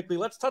very quickly,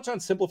 let's touch on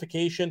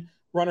Simplification,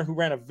 runner who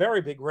ran a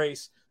very big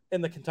race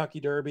in the Kentucky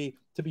Derby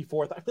to be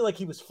fourth. I feel like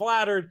he was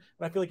flattered,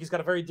 and I feel like he's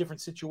got a very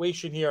different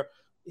situation here.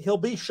 He'll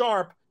be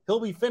sharp. He'll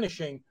be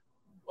finishing,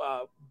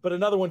 but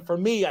another one for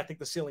me, I think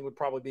the ceiling would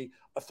probably be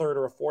a third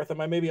or a fourth.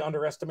 Am I maybe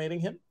underestimating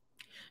him?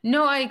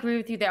 No, I agree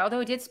with you there. Although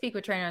I did speak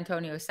with trainer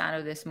Antonio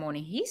Sano this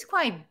morning, he's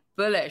quite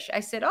bullish. I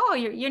said, oh,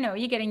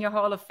 you're getting your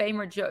Hall of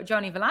Famer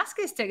Johnny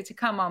Velasquez to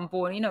come on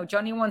board.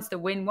 Johnny wants to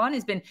win one.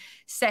 He's been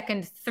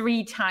second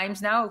 3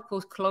 times now, of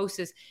course,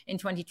 closest in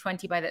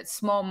 2020 by that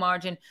small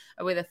margin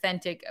with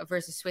Authentic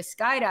versus Swiss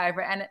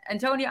Skydiver. And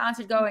Antonio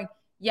answered going,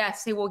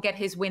 yes, he will get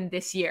his win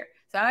this year.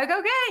 So I'm like,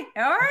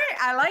 okay, all right.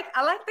 I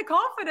like the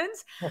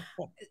confidence.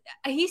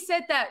 He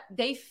said that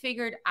they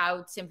figured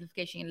out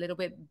simplification a little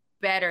bit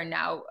better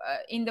now.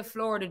 In the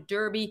Florida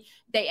Derby,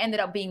 they ended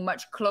up being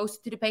much closer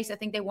to the pace. I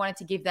think they wanted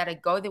to give that a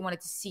go. They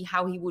wanted to see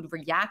how he would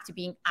react to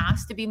being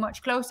asked to be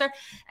much closer.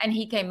 And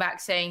he came back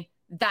saying,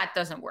 that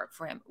doesn't work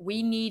for him.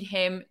 We need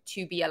him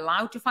to be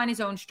allowed to find his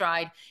own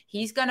stride.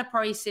 He's going to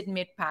probably sit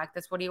mid-pack.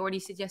 That's what he already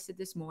suggested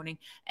this morning.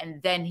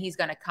 And then he's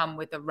going to come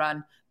with a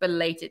run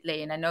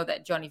belatedly. And I know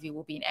that Johnny V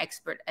will be an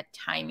expert at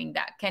timing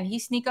that. Can he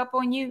sneak up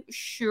on you?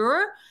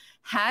 Sure.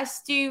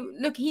 Has to.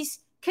 Look, he's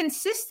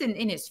consistent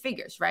in his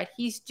figures, right?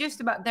 He's just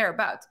about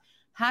thereabouts.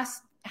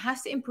 Has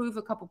to improve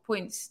a couple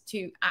points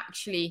to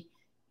actually,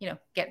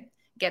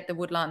 get the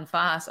Woodland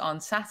Fast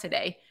on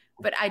Saturday.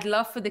 But I'd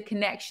love for the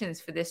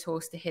connections for this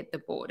horse to hit the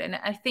board. And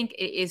I think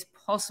it is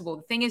possible.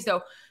 The thing is,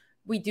 though,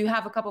 we do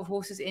have a couple of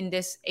horses in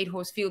this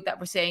 8-horse field that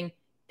we're saying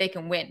they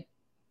can win.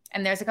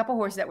 And there's a couple of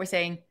horses that we're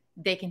saying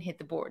they can hit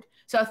the board.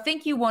 So I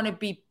think you want to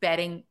be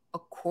betting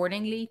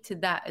accordingly to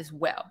that as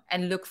well.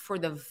 And look for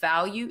the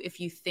value if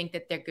you think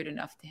that they're good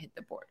enough to hit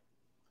the board.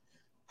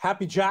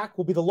 Happy Jack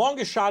will be the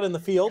longest shot in the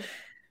field.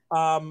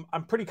 I'm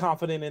pretty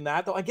confident in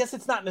that, though I guess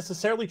it's not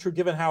necessarily true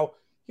given how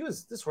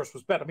this horse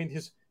was bet. I mean,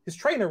 his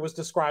trainer was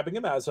describing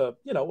him as a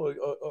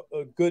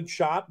good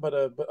shot, but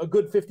a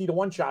good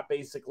 50-1 shot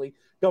basically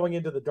going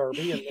into the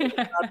Derby, and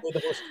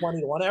the horse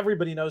 20-1.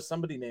 Everybody knows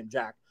somebody named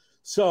Jack,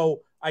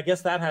 so I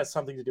guess that has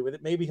something to do with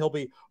it. Maybe he'll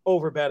be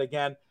overbet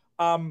again.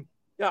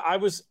 I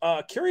was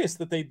curious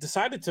that they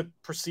decided to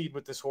proceed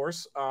with this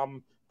horse,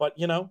 but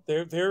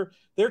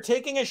they're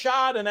taking a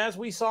shot, and as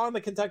we saw in the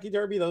Kentucky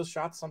Derby, those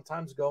shots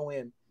sometimes go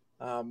in.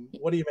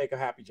 What do you make of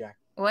Happy Jack?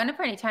 Well, and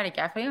apparently Tyler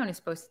Gaffalione is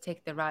supposed to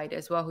take the ride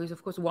as well, who's,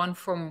 of course, 1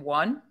 from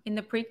 1 in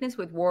the Preakness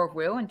with War of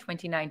Will in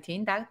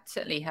 2019. That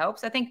certainly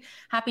helps. I think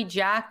Happy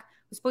Jack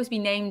was supposed to be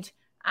named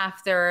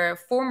after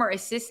former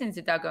assistant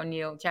to Doug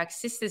O'Neill, Jack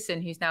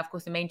Sisterson, who's now, of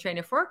course, the main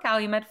trainer for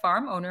Calumet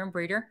Farm, owner and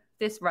breeder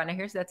this runner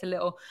here. So that's a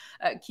little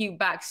cute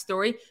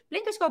backstory.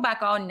 Blinkers go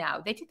back on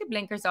now. They took the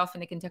blinkers off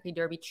in the Kentucky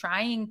Derby,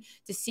 trying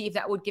to see if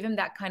that would give him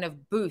that kind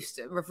of boost,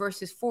 reverse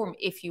his form,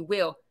 if you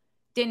will.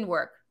 Didn't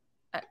work.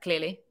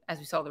 Clearly, as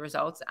we saw the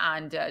results,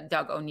 and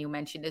Doug O'Neill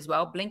mentioned as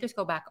well, blinkers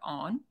go back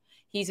on.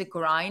 He's a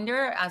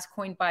grinder, as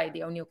coined by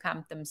the O'Neill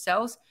camp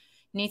themselves.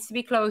 Needs to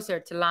be closer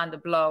to land a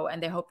blow,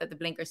 and they hope that the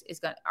blinkers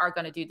are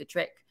going to do the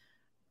trick.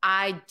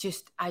 I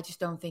just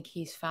don't think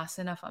he's fast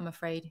enough. I'm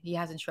afraid he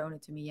hasn't shown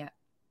it to me yet.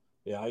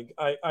 Yeah,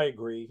 I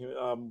agree.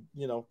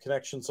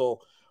 Connections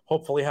will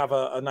hopefully have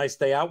a nice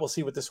day out. We'll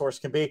see what this horse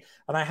can be.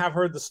 And I have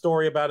heard the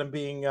story about him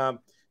being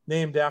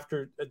named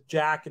after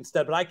Jack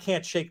instead, but I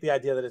can't shake the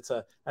idea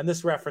that and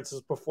this reference is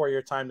before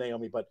your time,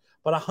 Naomi, but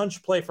a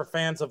hunch play for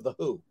fans of The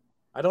Who.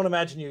 I don't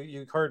imagine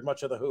you heard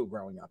much of The Who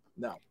growing up.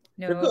 No,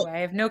 I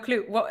have no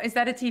clue. What is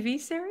that, a TV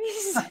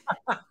series?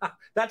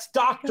 That's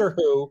Doctor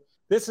Who.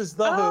 This is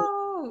The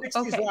Who.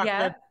 Okay,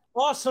 yeah.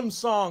 Awesome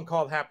song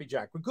called Happy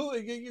Jack.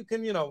 You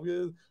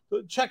can,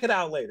 check it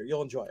out later.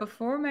 You'll enjoy it.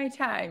 Before my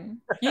time.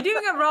 You're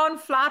doing a Ron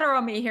Flatter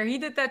on me here. He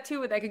did that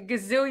too with like a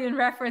gazillion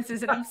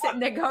references, and I'm sitting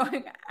there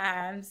going,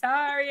 I'm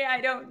sorry,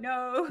 I don't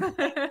know.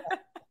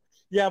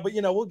 Yeah, but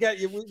we'll get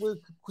you. We'll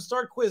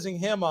start quizzing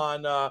him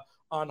on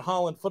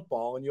Holland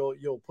football, and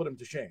you'll put him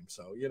to shame.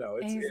 So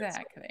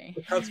exactly.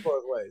 It cuts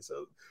both ways.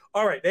 So,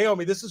 all right,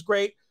 Naomi, this is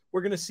great.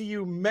 We're going to see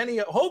you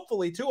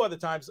hopefully 2 other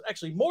times,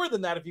 actually more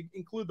than that if you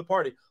include the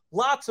party.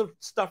 Lots of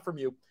stuff from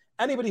you.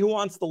 Anybody who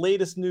wants the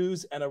latest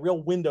news and a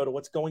real window to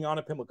what's going on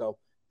at Pimlico,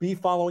 be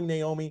following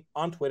Naomi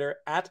on Twitter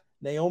at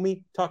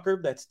Naomi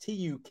Tucker. That's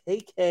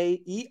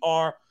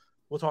Tukker.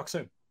 We'll talk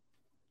soon.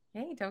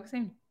 Hey, talk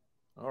soon.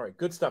 All right,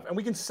 good stuff. And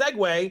we can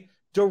segue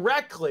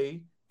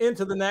directly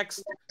into the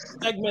next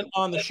segment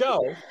on the show,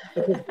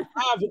 because we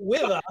have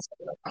with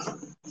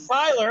us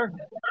Tyler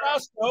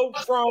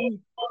Frasco from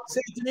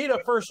Santa Anita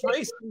First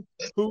Racing,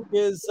 who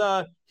is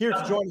here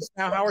to join us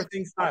now. How are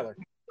things, Tyler?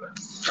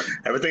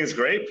 Everything's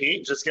great,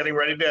 Pete. Just getting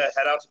ready to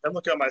head out to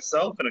Pimlico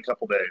myself in a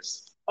couple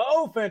days.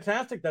 Oh,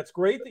 fantastic. That's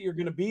great that you're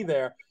going to be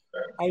there.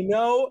 I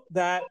know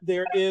that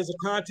there is a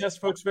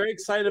contest folks very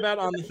excited about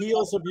on the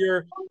heels of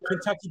your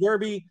Kentucky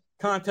Derby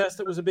contest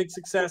that was a big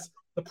success.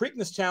 The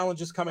Preakness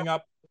Challenge is coming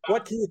up.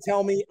 What can you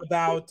tell me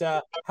about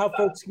how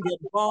folks can get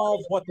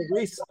involved, what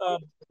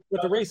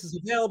the races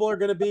available are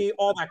going to be,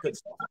 all that good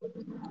stuff?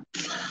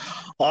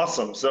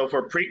 Awesome. So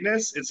for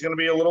Preakness, it's going to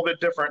be a little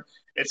bit different.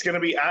 It's going to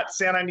be at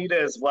Santa Anita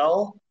as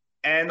well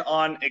and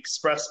on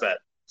ExpressBet.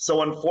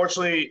 So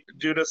unfortunately,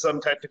 due to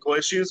some technical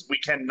issues, we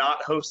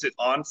cannot host it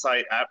on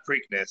site at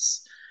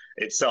Preakness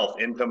itself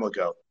in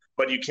Pimlico.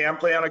 But you can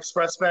play on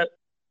ExpressBet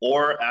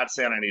or at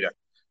Santa Anita.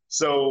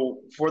 So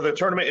for the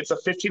tournament, it's a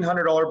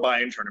 $1,500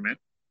 buy-in tournament,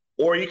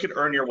 or you could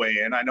earn your way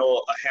in. I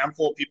know a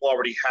handful of people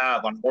already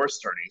have on horse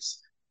tourneys.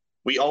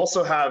 We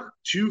also have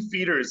 2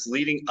 feeders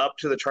leading up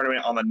to the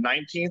tournament on the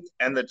 19th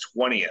and the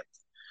 20th.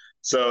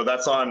 So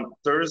that's on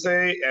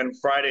Thursday and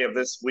Friday of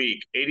this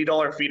week.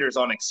 $80 feeders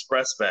on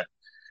ExpressBet.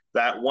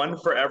 That one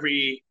for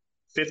every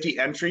 50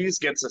 entries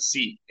gets a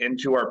seat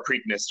into our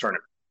Preakness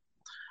tournament.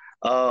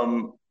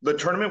 The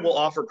tournament will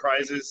offer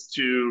prizes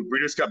to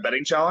Breeders' Cup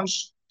Betting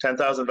Challenge,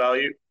 10,000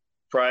 value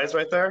prize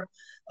right there,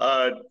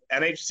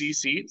 NHC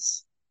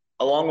seats,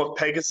 along with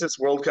Pegasus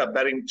World Cup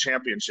Betting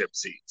Championship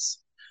seats,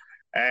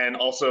 and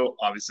also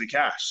obviously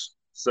cash.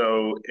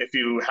 So if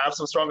you have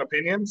some strong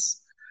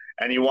opinions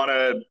and you want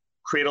to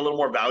create a little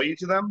more value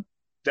to them,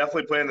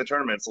 definitely play in the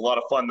tournament. It's a lot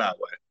of fun that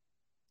way.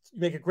 You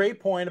make a great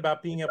point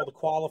about being able to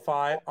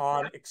qualify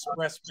on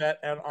ExpressBet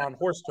and on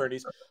horse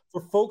tourneys.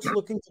 For folks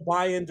looking to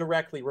buy in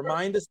directly,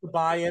 remind us to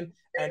buy in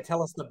and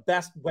tell us the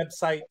best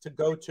website to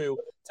go to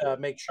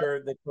make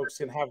sure that folks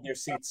can have their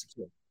seats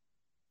secure.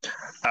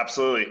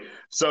 Absolutely.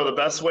 So the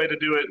best way to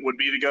do it would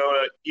be to go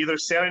to either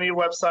Santa Anita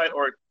website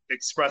or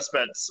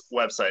ExpressBet's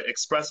website,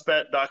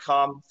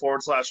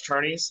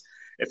 expressbet.com/tourneys.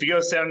 If you go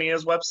to Santa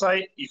Anita's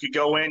website, you could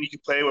go in, you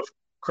could play with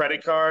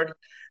credit card,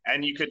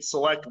 and you could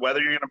select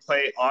whether you're going to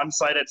play on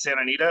site at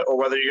Santa Anita or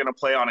whether you're going to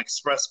play on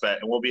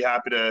ExpressBet. And we'll be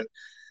happy to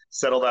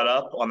settle that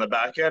up on the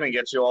back end and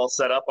get you all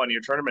set up on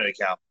your tournament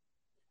account.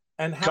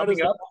 And how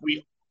coming up,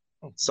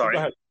 sorry.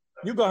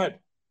 You go ahead.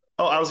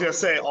 Oh, I was going to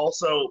say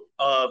also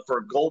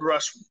for Gold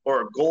Rush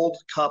or Gold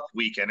Cup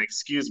weekend,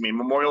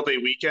 Memorial Day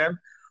weekend,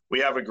 we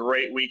have a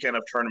great weekend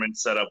of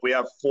tournaments set up. We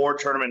have 4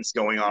 tournaments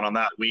going on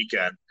that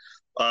weekend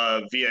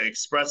via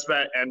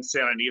ExpressBet and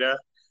Santa Anita.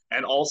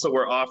 And also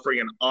we're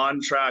offering an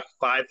on-track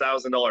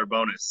 $5,000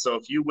 bonus. So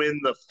if you win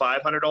the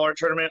 $500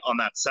 tournament on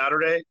that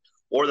Saturday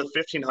or the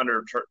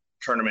 $1,500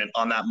 tournament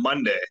on that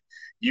Monday,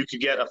 you could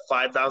get a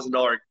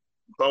 $5,000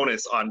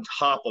 bonus on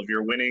top of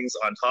your winnings,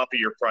 on top of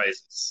your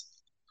prizes.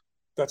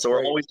 That's so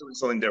great. We're always doing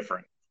something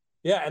different.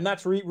 Yeah, and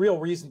that's real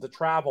reason to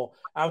travel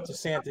out to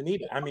Santa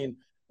Anita. I mean,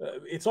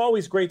 it's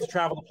always great to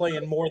travel to play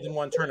in more than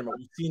one tournament.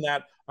 We've seen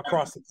that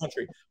across the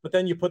country. But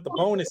then you put the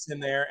bonus in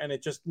there, and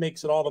it just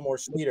makes it all the more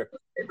sweeter.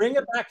 Bring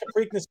it back to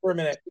Preakness for a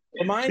minute.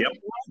 Remind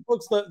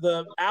folks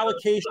the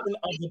allocation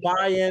of the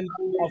buy-in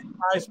of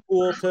prize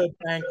pool to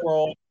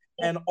bankroll,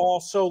 and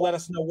also let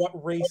us know what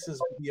races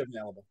will be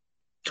available.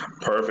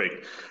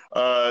 Perfect.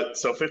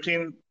 So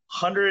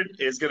 $1,500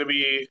 is going to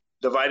be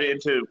divided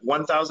into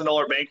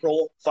 $1,000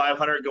 bankroll,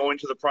 $500 going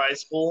to the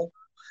prize pool,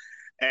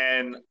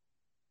 and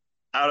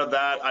out of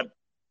that,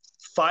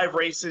 5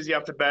 races you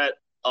have to bet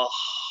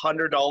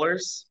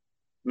 $100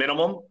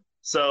 minimum.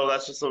 So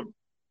that's just a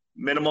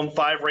minimum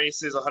 5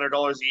 races,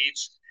 $100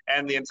 each,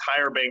 and the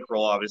entire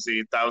bankroll,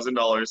 obviously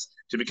 $1,000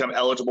 to become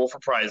eligible for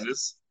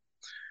prizes.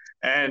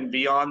 And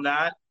beyond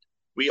that,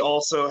 we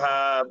also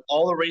have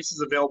all the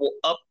races available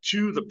up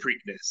to the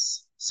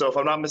Preakness. So if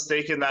I'm not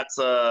mistaken, that's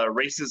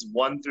races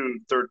 1 through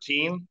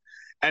 13.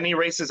 Any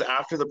races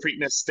after the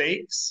Preakness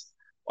Stakes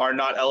are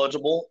not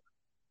eligible.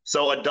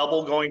 So a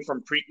double going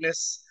from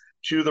Preakness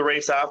to the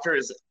race after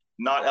is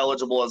not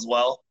eligible as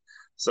well.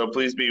 So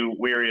please be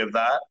wary of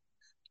that.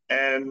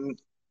 And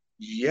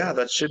yeah,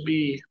 those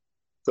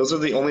are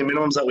the only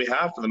minimums that we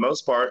have for the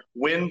most part.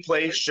 Win,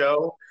 play,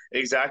 show,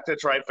 exacta,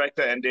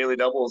 trifecta, and daily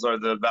doubles are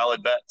the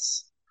valid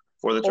bets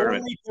for the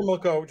tournament. Only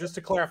Pimlico, just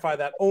to clarify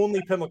that,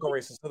 only Pimlico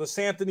races. So the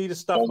Santa Anita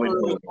stuff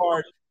early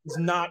card is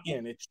not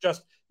in. It's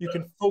just you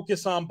can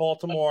focus on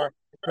Baltimore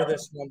for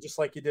this one, just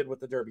like you did with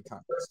the Derby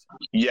contest.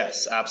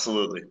 Yes,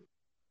 absolutely.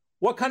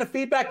 What kind of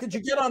feedback did you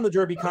get on the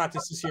Derby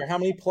contest this year? How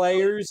many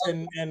players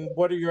and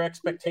what are your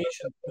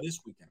expectations for this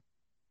weekend?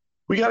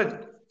 We got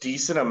a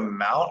decent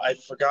amount. I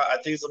forgot. I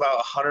think it's about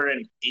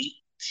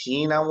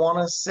 118, I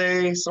want to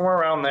say, somewhere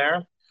around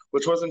there,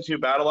 which wasn't too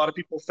bad. A lot of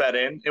people fed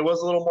in. It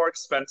was a little more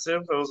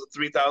expensive. It was a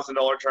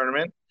 $3,000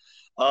 tournament.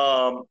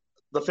 The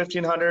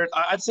 $1,500,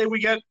 I'd say we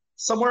get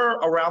somewhere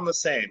around the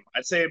same.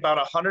 I'd say about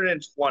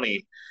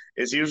 120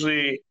 is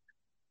usually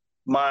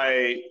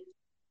my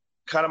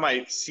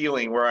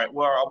ceiling where I'm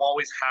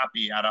always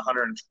happy at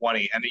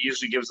 120, and it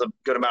usually gives a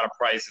good amount of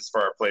prizes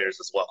for our players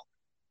as well.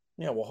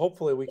 Yeah, well,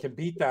 hopefully we can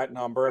beat that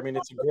number. I mean,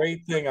 it's a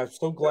great thing. I'm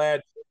so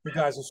glad you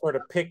guys have sort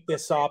of picked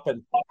this up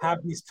and have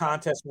these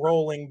contests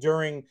rolling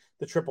during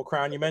the Triple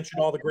Crown. You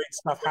mentioned all the great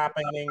stuff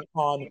happening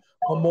on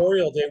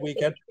Memorial Day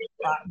weekend.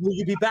 Will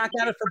you be back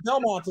at it for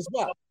Belmont as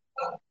well?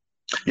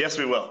 Yes,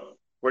 we will.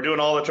 We're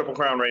doing all the Triple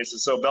Crown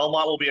races. So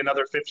Belmont will be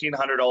another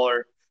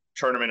 $1,500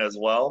 tournament as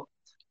well.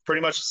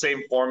 Pretty much the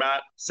same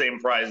format, same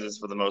prizes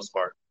for the most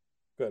part.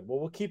 Good. Well,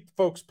 we'll keep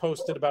folks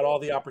posted about all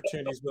the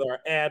opportunities with our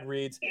ad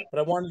reads, but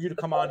I wanted you to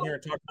come on here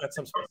and talk about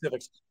some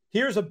specifics.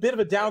 Here's a bit of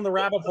a down the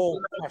rabbit hole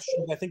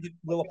question. I think it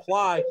will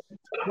apply to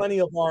plenty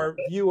of our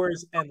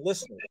viewers and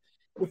listeners.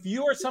 If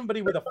you are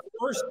somebody with a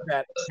first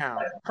bet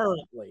account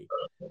currently,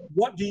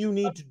 what do you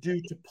need to do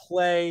to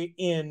play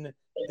in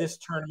this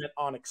tournament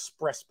on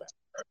ExpressBet?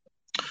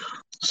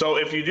 So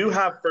if you do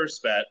have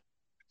first bet,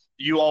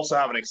 you also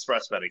have an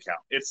ExpressBet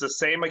account. It's the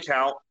same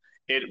account.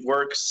 It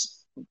works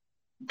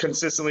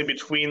consistently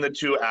between the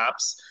two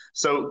apps.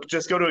 So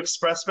just go to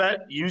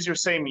ExpressBet, use your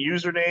same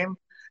username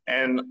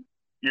and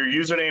your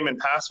username and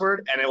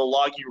password, and it will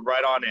log you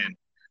right on in.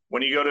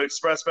 When you go to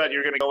ExpressBet,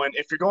 you're going to go in.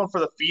 If you're going for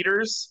the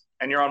feeders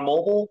and you're on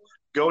mobile,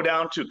 go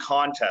down to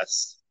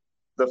contests.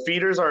 The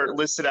feeders are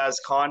listed as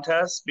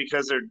contests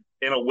because they're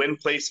in a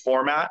win-place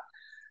format.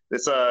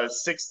 It's a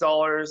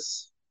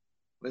 $6.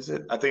 What is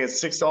it? I think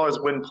it's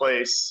 $6 win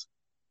place.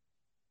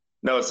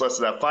 No, it's less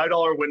than that.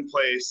 $5 win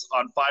place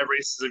on 5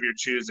 races of your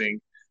choosing.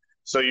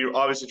 So you're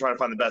obviously trying to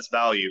find the best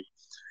value.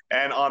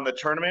 And on the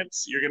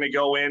tournaments, you're going to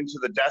go into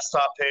the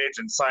desktop page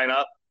and sign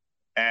up.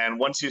 And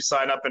once you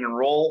sign up and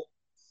enroll,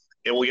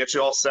 it will get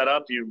you all set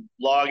up. You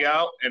log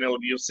out, and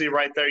you'll see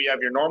right there you have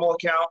your normal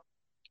account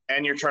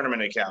and your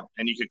tournament account,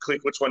 and you can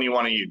click which one you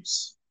want to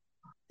use.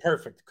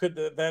 Perfect.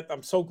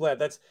 I'm so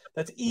glad.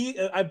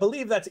 I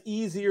believe that's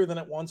easier than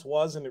it once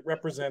was, and it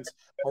represents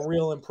a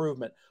real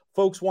improvement.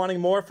 Folks wanting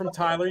more from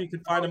Tyler, you can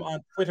find him on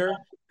Twitter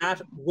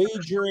at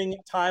Wagering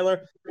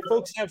Tyler. If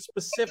folks have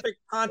specific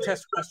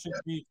contest questions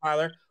for you,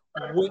 Tyler,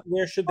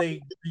 where should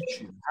they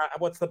reach you?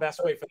 What's the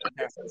best way for them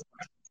to ask this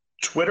question?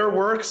 Twitter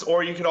works,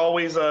 or you could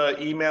always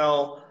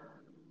email.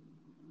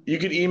 You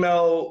could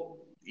email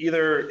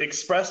either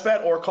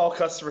ExpressBet or call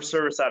customer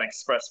service at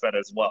ExpressBet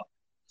as well.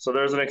 So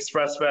there's an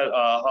ExpressBet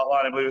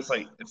hotline. I believe it's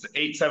the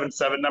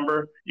 877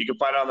 number. You can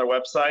find it on their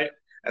website,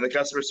 and the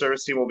customer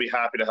service team will be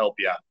happy to help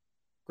you out.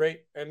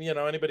 Great. And,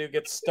 anybody who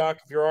gets stuck,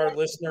 if you're our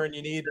listener and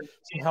you need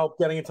some help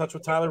getting in touch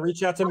with Tyler,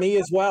 reach out to me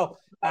as well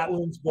at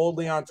Loons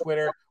Boldly on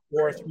Twitter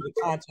or through the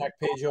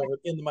contact page over at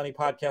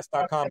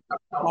inthemoneypodcast.com.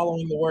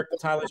 Following the work that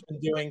Tyler's been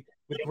doing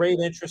with great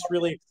interest,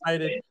 really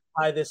excited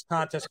by this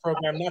contest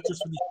program, not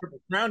just for these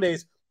Triple Crown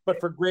days, but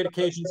for great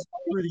occasions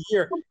through the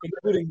year,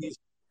 including these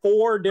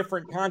 4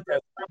 different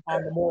contests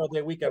on Memorial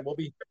Day weekend. We'll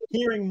be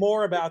hearing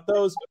more about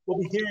those. We'll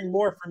be hearing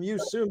more from you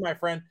soon, my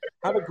friend.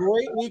 Have a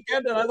great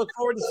weekend, and I look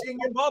forward to seeing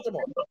you in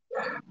Baltimore.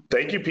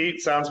 Thank you,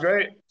 Pete. Sounds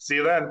great. See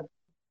you then.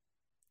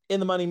 In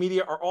the Money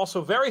Media are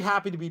also very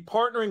happy to be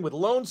partnering with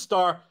Lone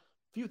Star. A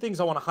few things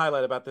I want to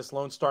highlight about this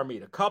Lone Star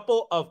meet. A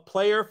couple of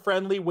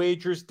player-friendly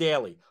wagers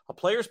daily. A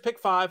player's pick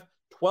 5,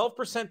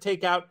 12%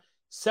 takeout.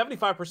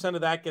 75%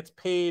 of that gets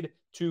paid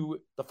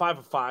to the 5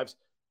 of 5s.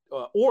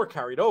 Or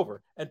carried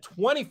over, and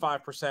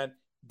 25%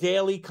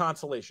 daily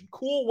consolation.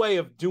 Cool way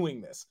of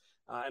doing this,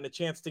 and a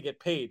chance to get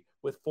paid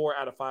with 4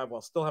 out of 5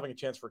 while still having a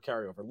chance for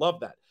carryover. Love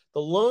that. The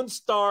Lone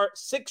Star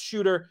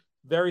 6-shooter,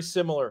 very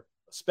similar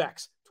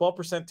specs,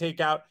 12%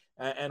 takeout,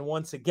 and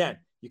once again,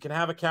 you can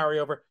have a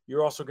carryover.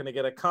 You're also going to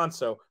get a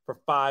conso for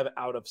 5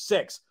 out of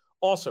 6.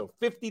 Also,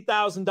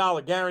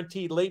 $50,000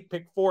 guaranteed late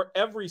pick 4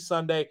 every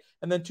Sunday,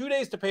 and then 2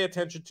 days to pay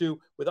attention to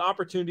with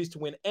opportunities to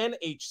win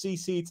NHC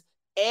seats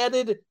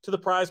added to the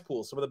prize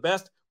pool. Some of the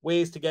best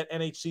ways to get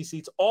NHC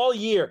seats all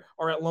year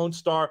are at Lone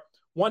Star.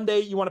 One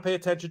day you want to pay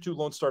attention to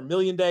Lone Star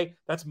Million Day.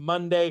 That's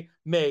Monday,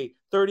 May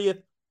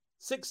 30th.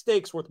 6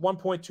 stakes worth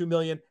 $1.2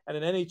 million and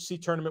an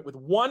NHC tournament with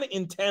 1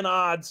 in 10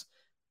 odds,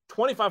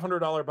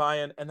 $2,500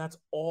 buy-in, and that's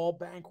all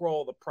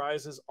bankroll. The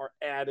prizes are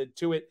added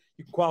to it.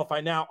 You can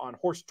qualify now on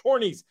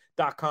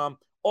horsetourneys.com.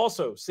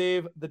 Also,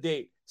 save the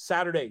date,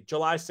 Saturday,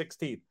 July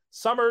 16th,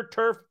 Summer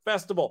Turf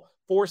Festival.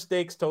 4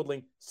 stakes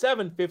totaling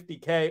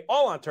 $750K,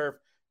 all on turf,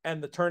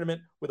 and the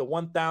tournament with a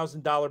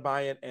 $1,000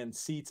 buy-in and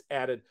seats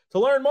added. To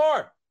learn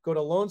more, go to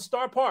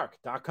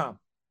LoneStarPark.com.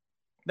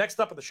 Next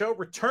up on the show,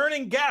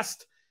 returning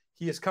guest.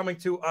 He is coming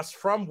to us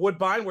from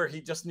Woodbine, where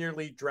he just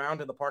nearly drowned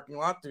in the parking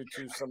lot due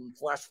to some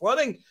flash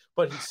flooding,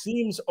 but he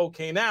seems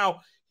okay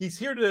now. He's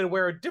here to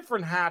wear a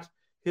different hat,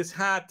 his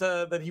hat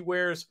that he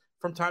wears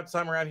from time to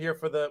time around here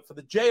for the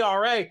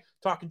JRA,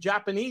 talking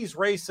Japanese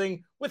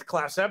racing with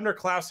Klaus Ebner.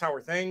 Klaus, how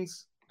are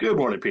things? Good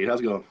morning, Pete.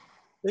 How's it going?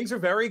 Things are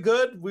very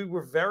good. We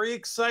were very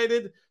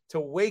excited to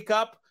wake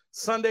up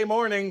Sunday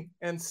morning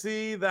and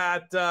see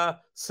that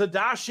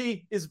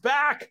Sadashi is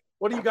back.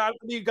 What do you got?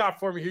 What do you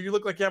got for me here? You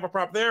look like you have a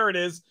prop. There it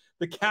is,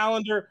 the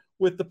calendar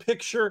with the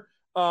picture.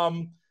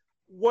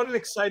 What an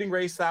exciting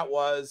race that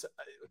was.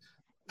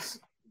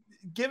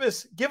 Give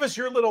us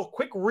your little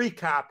quick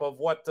recap of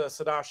what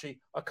Sadashi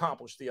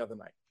accomplished the other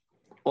night.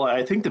 Well,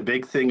 I think the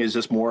big thing is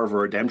just more of a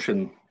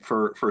redemption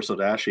for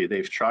Sadashi.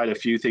 They've tried a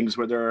few things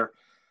with her.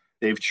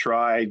 They've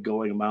tried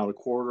going a mile and a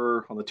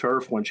quarter on the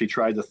turf when she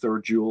tried the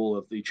 3rd jewel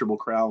of the Triple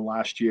Crown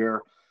last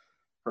year.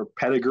 Her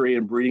pedigree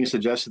and breeding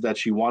suggested that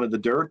she wanted the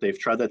dirt. They've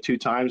tried that 2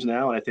 times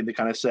now, and I think they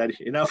kind of said,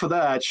 enough of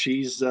that.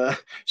 She is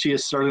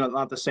certainly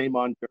not the same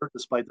on dirt,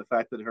 despite the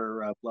fact that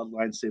her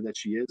bloodlines say that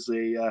she is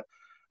a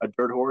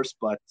dirt horse.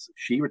 But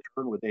she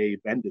returned with a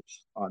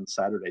vendage on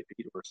Saturday,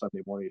 Pete, or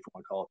Sunday morning, if you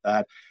want to call it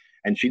that.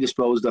 And she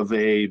disposed of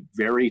a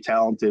very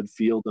talented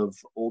field of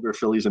older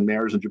fillies and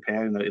mares in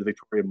Japan in the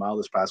Victoria Mile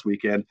this past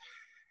weekend.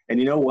 And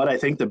you know what? I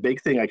think the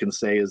big thing I can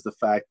say is the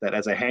fact that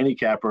as a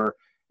handicapper,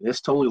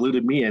 this totally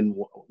eluded me. And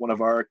one of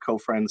our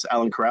co-friends,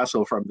 Alan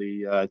Carasso from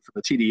the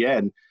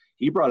TDN,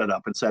 he brought it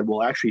up and said,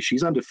 well, actually,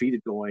 she's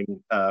undefeated going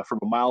from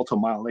a mile to a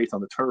mile and 1/8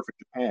 on the turf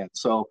in Japan.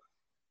 So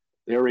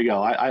there we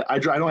go. I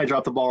know I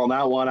dropped the ball on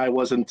that one. I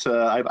wasn't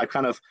I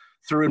kind of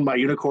threw in my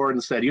unicorn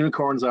and said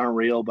unicorns aren't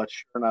real, but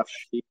sure enough,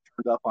 she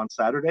turned up on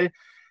Saturday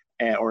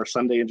or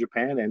Sunday in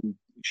Japan, and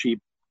she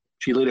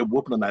she laid a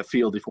whooping on that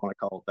field, if you want to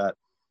call it that.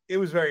 It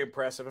was very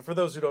impressive. And for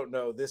those who don't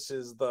know, this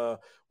is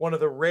one of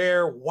the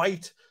rare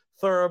white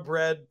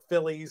thoroughbred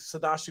fillies.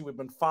 Sadashi, we've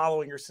been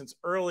following her since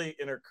early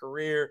in her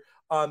career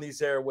on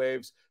these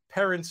airwaves.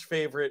 Perrin's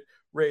favorite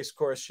race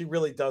course. She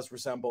really does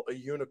resemble a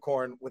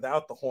unicorn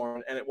without the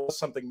horn, and it was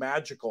something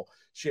magical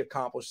she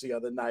accomplished the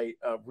other night.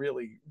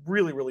 Really,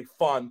 really, really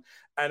fun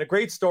and a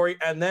great story.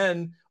 And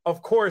then,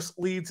 of course,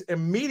 leads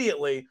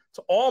immediately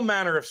to all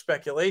manner of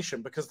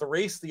speculation, because the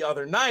race the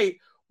other night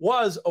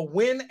was a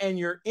win and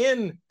you're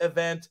in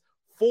event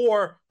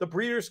for the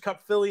Breeders'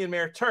 Cup Filly and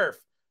Mare Turf,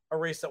 a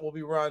race that will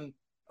be run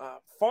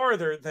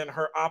farther than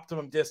her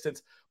optimum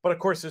distance. But of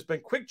course, there's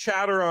been quick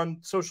chatter on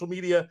social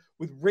media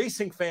with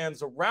racing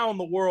fans around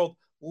the world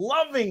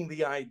loving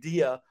the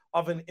idea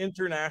of an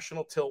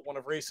international tilt, one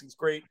of racing's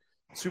great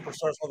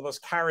superstars, one of the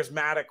most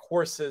charismatic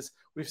horses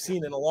we've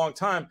seen in a long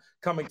time,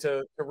 coming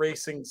to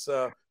racing's,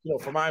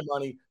 for my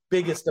money,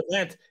 biggest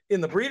event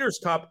in the Breeders'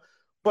 Cup.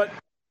 But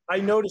I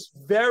noticed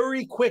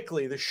very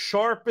quickly the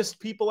sharpest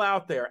people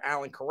out there,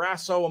 Alan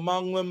Carrasso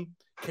among them,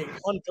 Kate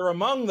Hunter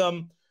among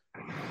them,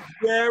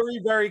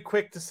 very, very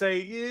quick to say,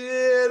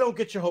 yeah, don't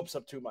get your hopes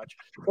up too much.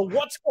 But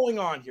what's going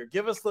on here?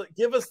 Give us the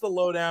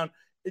lowdown.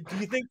 Do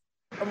you think,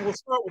 we'll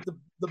start with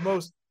the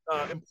most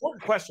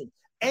important question.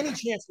 Any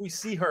chance we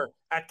see her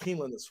at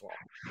Keeneland this fall?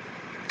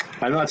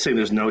 I'm not saying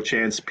there's no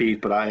chance,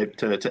 Pete, but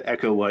to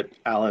echo what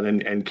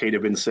Alan and Kate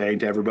have been saying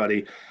to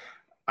everybody,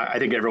 I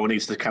think everyone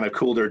needs to kind of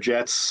cool their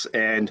jets.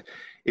 And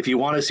if you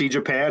want to see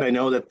Japan, I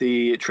know that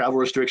the travel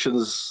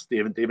restrictions,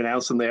 they've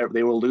announced them there,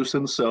 they will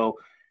loosen. So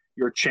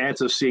your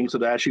chance of seeing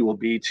Sadashi will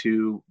be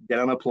to get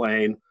on a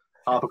plane,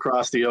 hop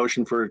across the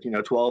ocean for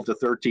 12 to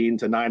 13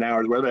 to 9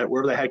 hours,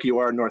 wherever the heck you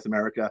are in North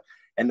America,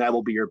 and that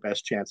will be your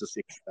best chance of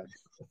seeing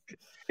Sadashi.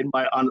 In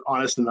my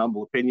honest and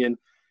humble opinion,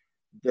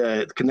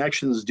 the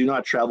connections do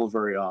not travel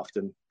very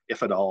often,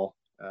 if at all.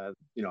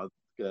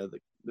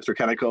 Mr.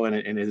 Kaneko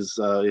and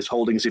his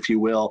holdings, if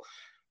you will,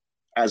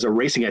 as a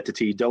racing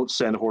entity, don't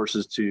send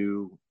horses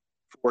to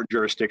foreign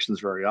jurisdictions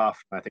very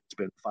often. I think it's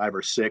been 5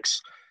 or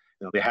 6.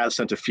 They have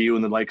sent a few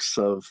in the likes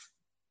of,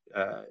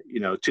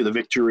 To the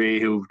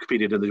Victory, who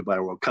competed in the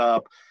Dubai World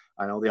Cup.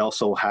 I know they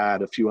also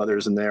had a few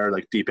others in there,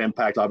 like Deep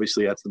Impact.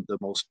 Obviously, that's the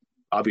most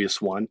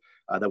obvious one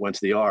that went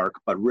to the Arc.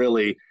 But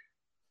really,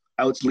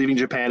 leaving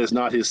Japan is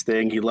not his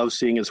thing. He loves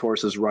seeing his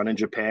horses run in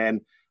Japan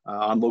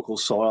on local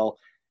soil.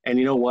 And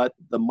you know what?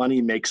 The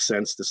money makes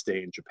sense to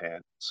stay in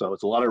Japan. So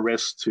it's a lot of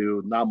risk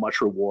to not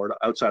much reward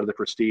outside of the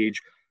prestige.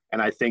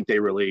 And I think they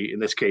really, in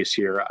this case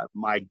here,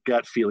 my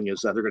gut feeling is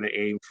that they're going to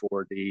aim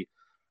for the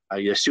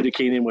Yasuda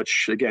Keenan,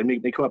 which, again,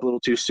 may come up a little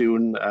too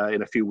soon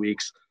in a few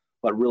weeks.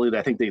 But really,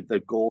 I think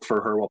the goal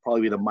for her will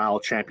probably be the Mile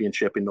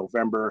Championship in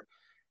November.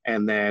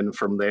 And then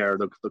from there,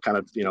 they'll kind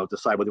of,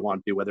 decide what they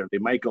want to do, whether they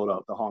might go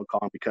to Hong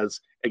Kong.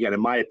 Because, again,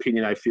 in my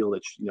opinion, I feel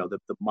that,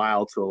 the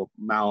mile to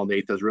mile and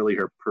eighth is really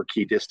her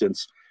key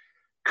distance.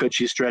 Could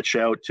she stretch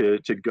out to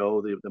go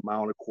the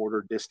mile and a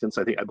quarter distance?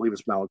 I believe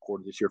it's mile and a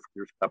quarter this year for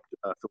Breeders' Cup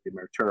Filly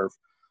Mare Turf.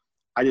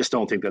 I just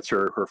don't think that's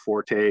her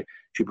forte.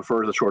 She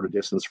prefers a shorter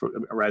distance.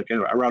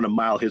 Around a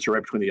mile hits her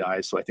right between the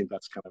eyes. So I think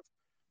that's kind of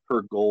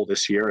her goal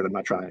this year. And I'm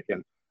not trying to,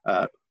 again,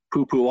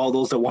 poo-poo all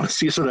those that want to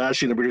see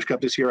Sadashi in the Breeders'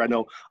 Cup this year. I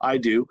know I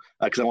do,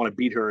 because I want to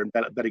beat her and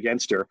bet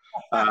against her.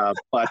 I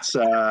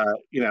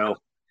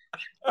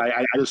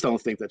just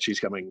don't think that she's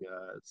coming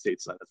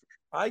stateside.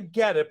 I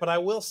get it, but I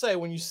will say,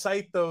 when you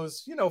cite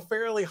those,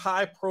 fairly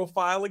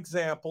high-profile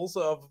examples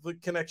of the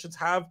connections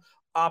have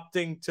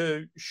opting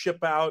to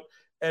ship out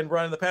and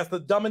run in the past, the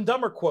Dumb and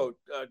Dumber quote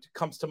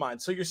comes to mind.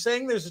 So you're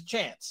saying there's a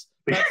chance.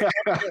 That's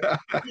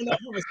enough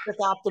of a sick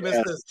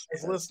optimist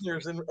as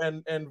listeners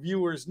and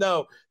viewers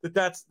know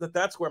that's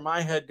where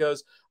my head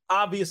goes.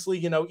 Obviously,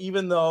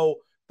 even though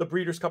the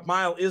Breeders' Cup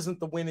Mile isn't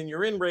the win and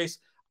you're in race,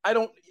 I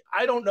don't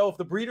know if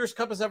the Breeders'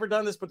 Cup has ever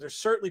done this, but there's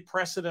certainly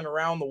precedent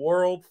around the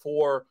world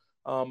for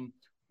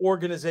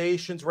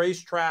organizations,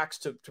 racetracks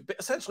to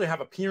essentially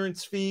have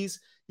appearance fees.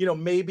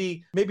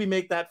 Maybe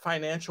make that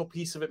financial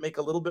piece of it make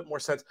a little bit more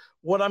sense.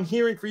 What I'm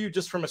hearing for you,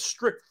 just from a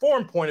strict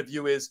form point of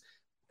view, is,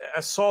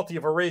 as salty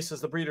of a race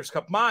as the Breeders'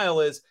 Cup Mile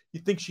is, you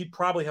think she'd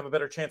probably have a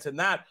better chance in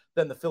that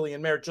than the Filly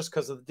and Mare, just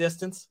because of the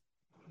distance?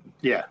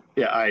 Yeah,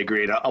 I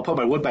agree. And I'll put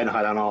my Woodbine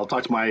hat on. I'll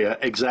talk to my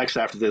execs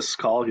after this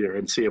call here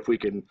and see if we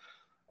can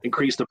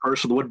increase the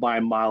purse of the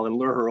Woodbine Mile and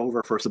lure her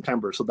over for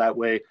September. So that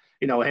way,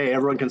 hey,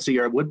 everyone can see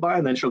her at Woodbine,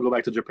 and then she'll go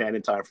back to Japan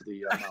in time for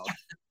the Mile.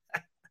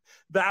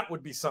 That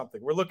would be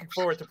something. We're looking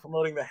forward to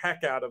promoting the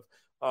heck out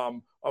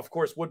of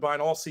course, Woodbine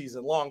all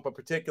season long, but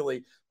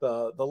particularly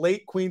the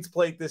late Queen's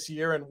Plate this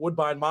year and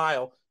Woodbine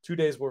Mile, 2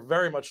 days we're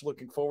very much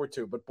looking forward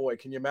to. But boy,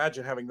 can you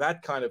imagine having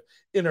that kind of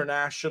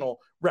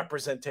international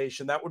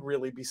representation? That would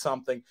really be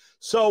something.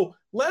 So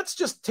let's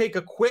just take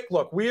a quick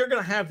look. We are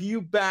going to have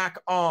you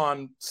back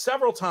on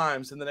several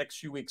times in the next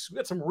few weeks. We've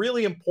got some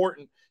really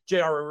important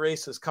JRA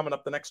races coming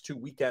up the next 2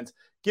 weekends.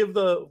 Give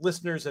the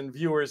listeners and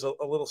viewers a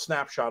little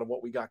snapshot of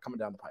what we got coming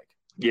down the pike.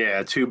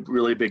 Yeah, 2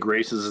 really big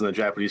races in the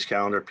Japanese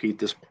calendar, Pete,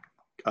 this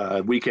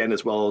weekend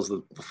as well as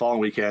the following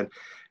weekend.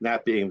 and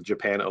that being the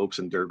Japan Oaks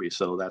and Derby.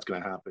 So that's going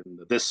to happen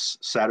this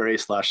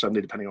Saturday/Sunday,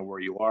 depending on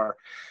where you are.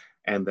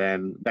 And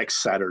then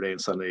next Saturday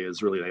and Sunday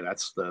is really,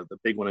 that's the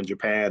big one in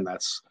Japan.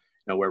 That's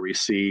where we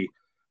see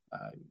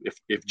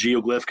if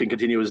Geoglyph can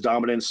continue his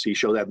dominance. He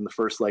showed that in the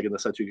first leg in the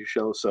Setsuki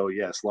show. So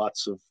yes,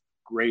 lots of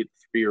great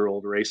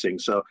 3-year-old racing.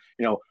 So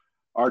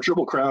our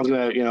Triple Crown's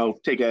gonna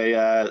take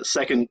a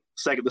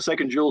the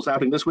second jewel's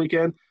happening this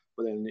weekend,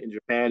 but then in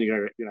Japan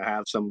you're gonna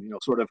have some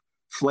sort of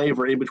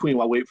flavor in between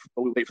while we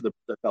wait for the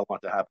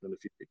Belmont to happen in a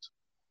few weeks.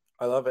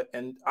 I love it.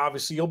 And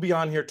obviously you'll be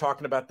on here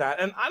talking about that.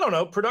 And I don't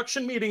know,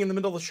 production meeting in the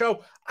middle of the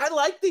show. I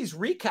like these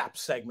recap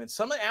segments.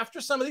 After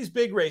some of these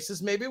big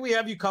races, maybe we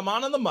have you come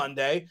on the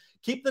Monday,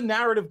 keep the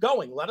narrative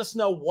going. Let us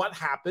know what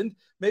happened.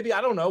 Maybe, I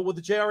don't know, will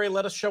the JRA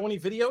let us show any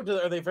video?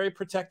 Are they very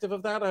protective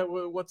of that?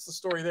 What's the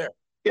story there?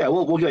 Yeah,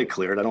 we'll get it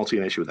cleared. I don't see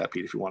an issue with that,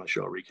 Pete, if you want to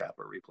show a recap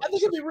or replay. I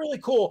think it'd be really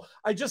cool.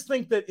 I just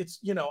think that it's,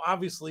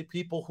 obviously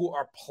people who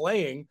are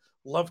playing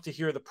love to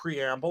hear the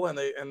preamble and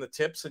the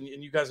tips, and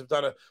you guys have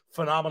done a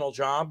phenomenal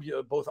job,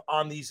 both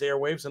on these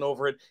airwaves and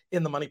over at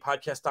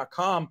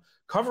inthemoneypodcast.com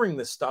covering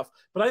this stuff.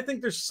 But I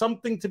think there's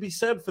something to be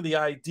said for the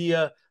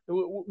idea.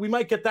 We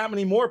might get that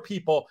many more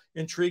people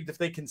intrigued if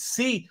they can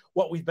see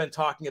what we've been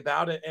talking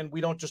about, and we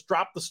don't just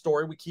drop the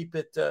story. We keep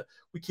it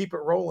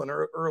rolling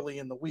early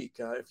in the week.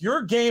 If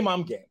you're game,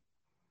 I'm game.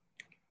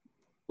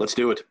 Let's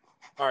do it.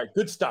 All right,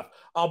 good stuff.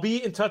 I'll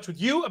be in touch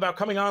with you about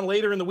coming on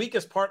later in the week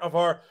as part of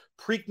our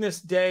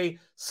Preakness Day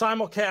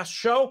simulcast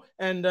show,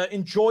 and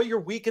enjoy your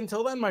week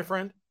until then, my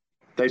friend.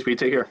 Thanks, Pete.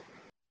 Take care.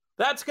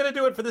 That's going to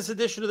do it for this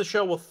edition of the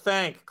show. We'll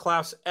thank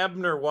Klaus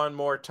Ebner one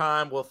more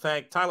time. We'll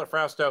thank Tyler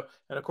Frausto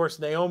and, of course,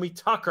 Naomi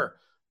Tucker.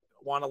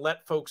 Want to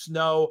let folks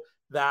know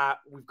that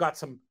we've got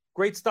some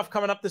great stuff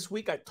coming up this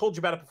week. I told you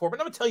about it before, but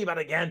I'm going to tell you about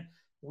it again.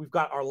 We've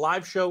got our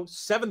live show,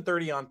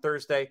 7:30 on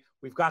Thursday.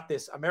 We've got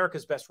this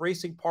America's Best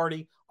Racing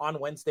Party on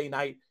Wednesday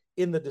night.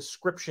 In the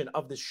description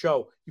of the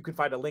show, you can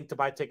find a link to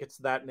buy tickets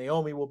to that.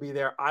 Naomi will be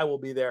there. I will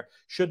be there.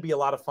 Should be a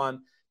lot of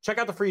fun. Check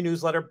out the free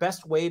newsletter.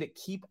 Best way to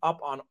keep up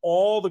on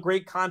all the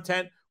great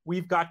content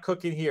we've got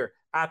cooking here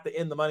at the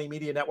In the Money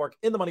Media Network,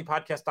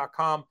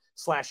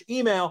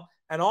 inthemoneypodcast.com/email.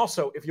 And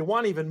also, if you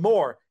want even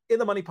more,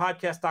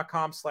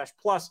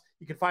 inthemoneypodcast.com/plus.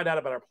 You can find out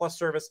about our plus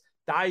service,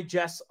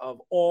 digests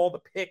of all the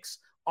picks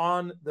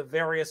on the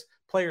various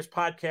Players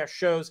Podcast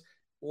shows.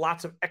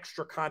 Lots of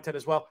extra content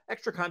as well.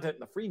 Extra content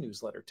in the free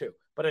newsletter too.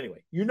 But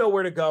anyway, you know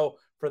where to go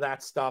for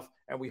that stuff,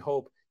 and we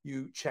hope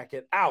you check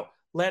it out.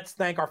 Let's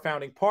thank our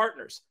founding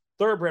partners.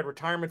 Thoroughbred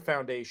Retirement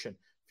Foundation.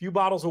 Few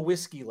bottles of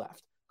whiskey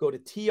left. Go to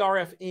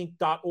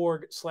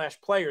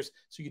trfinc.org/players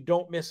so you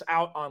don't miss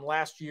out on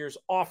last year's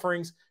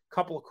offerings.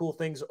 Couple of cool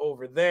things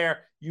over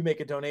there. You make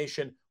a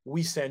donation,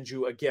 we send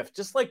you a gift.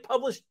 Just like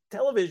published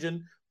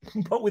television,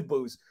 but with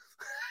booze.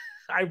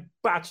 I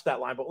botched that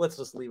line, but let's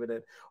just leave it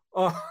in.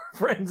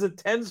 Friends at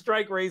 10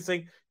 Strike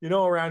Racing,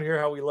 around here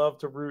how we love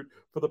to root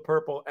for the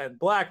purple and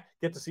black.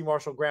 Get to see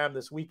Marshall Graham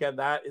this weekend.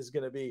 That is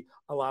going to be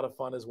a lot of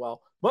fun as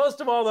well.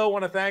 Most of all, though, I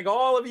want to thank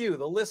all of you,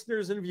 the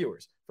listeners and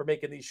viewers, for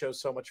making these shows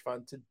so much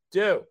fun to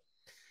do.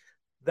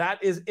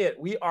 That is it.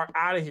 We are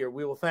out of here.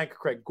 We will thank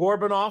Craig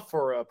Gorbanoff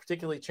for a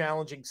particularly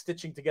challenging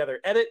stitching together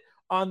edit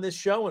on this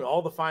show and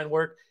all the fine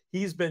work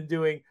he's been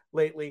doing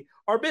lately.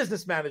 Our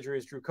business manager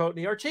is Drew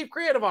Coatney. Our chief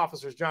creative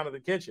officer is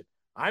Jonathan Kitchen.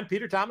 I'm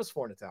Peter Thomas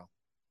Fornatale.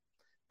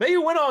 May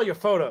you win all your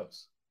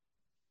photos.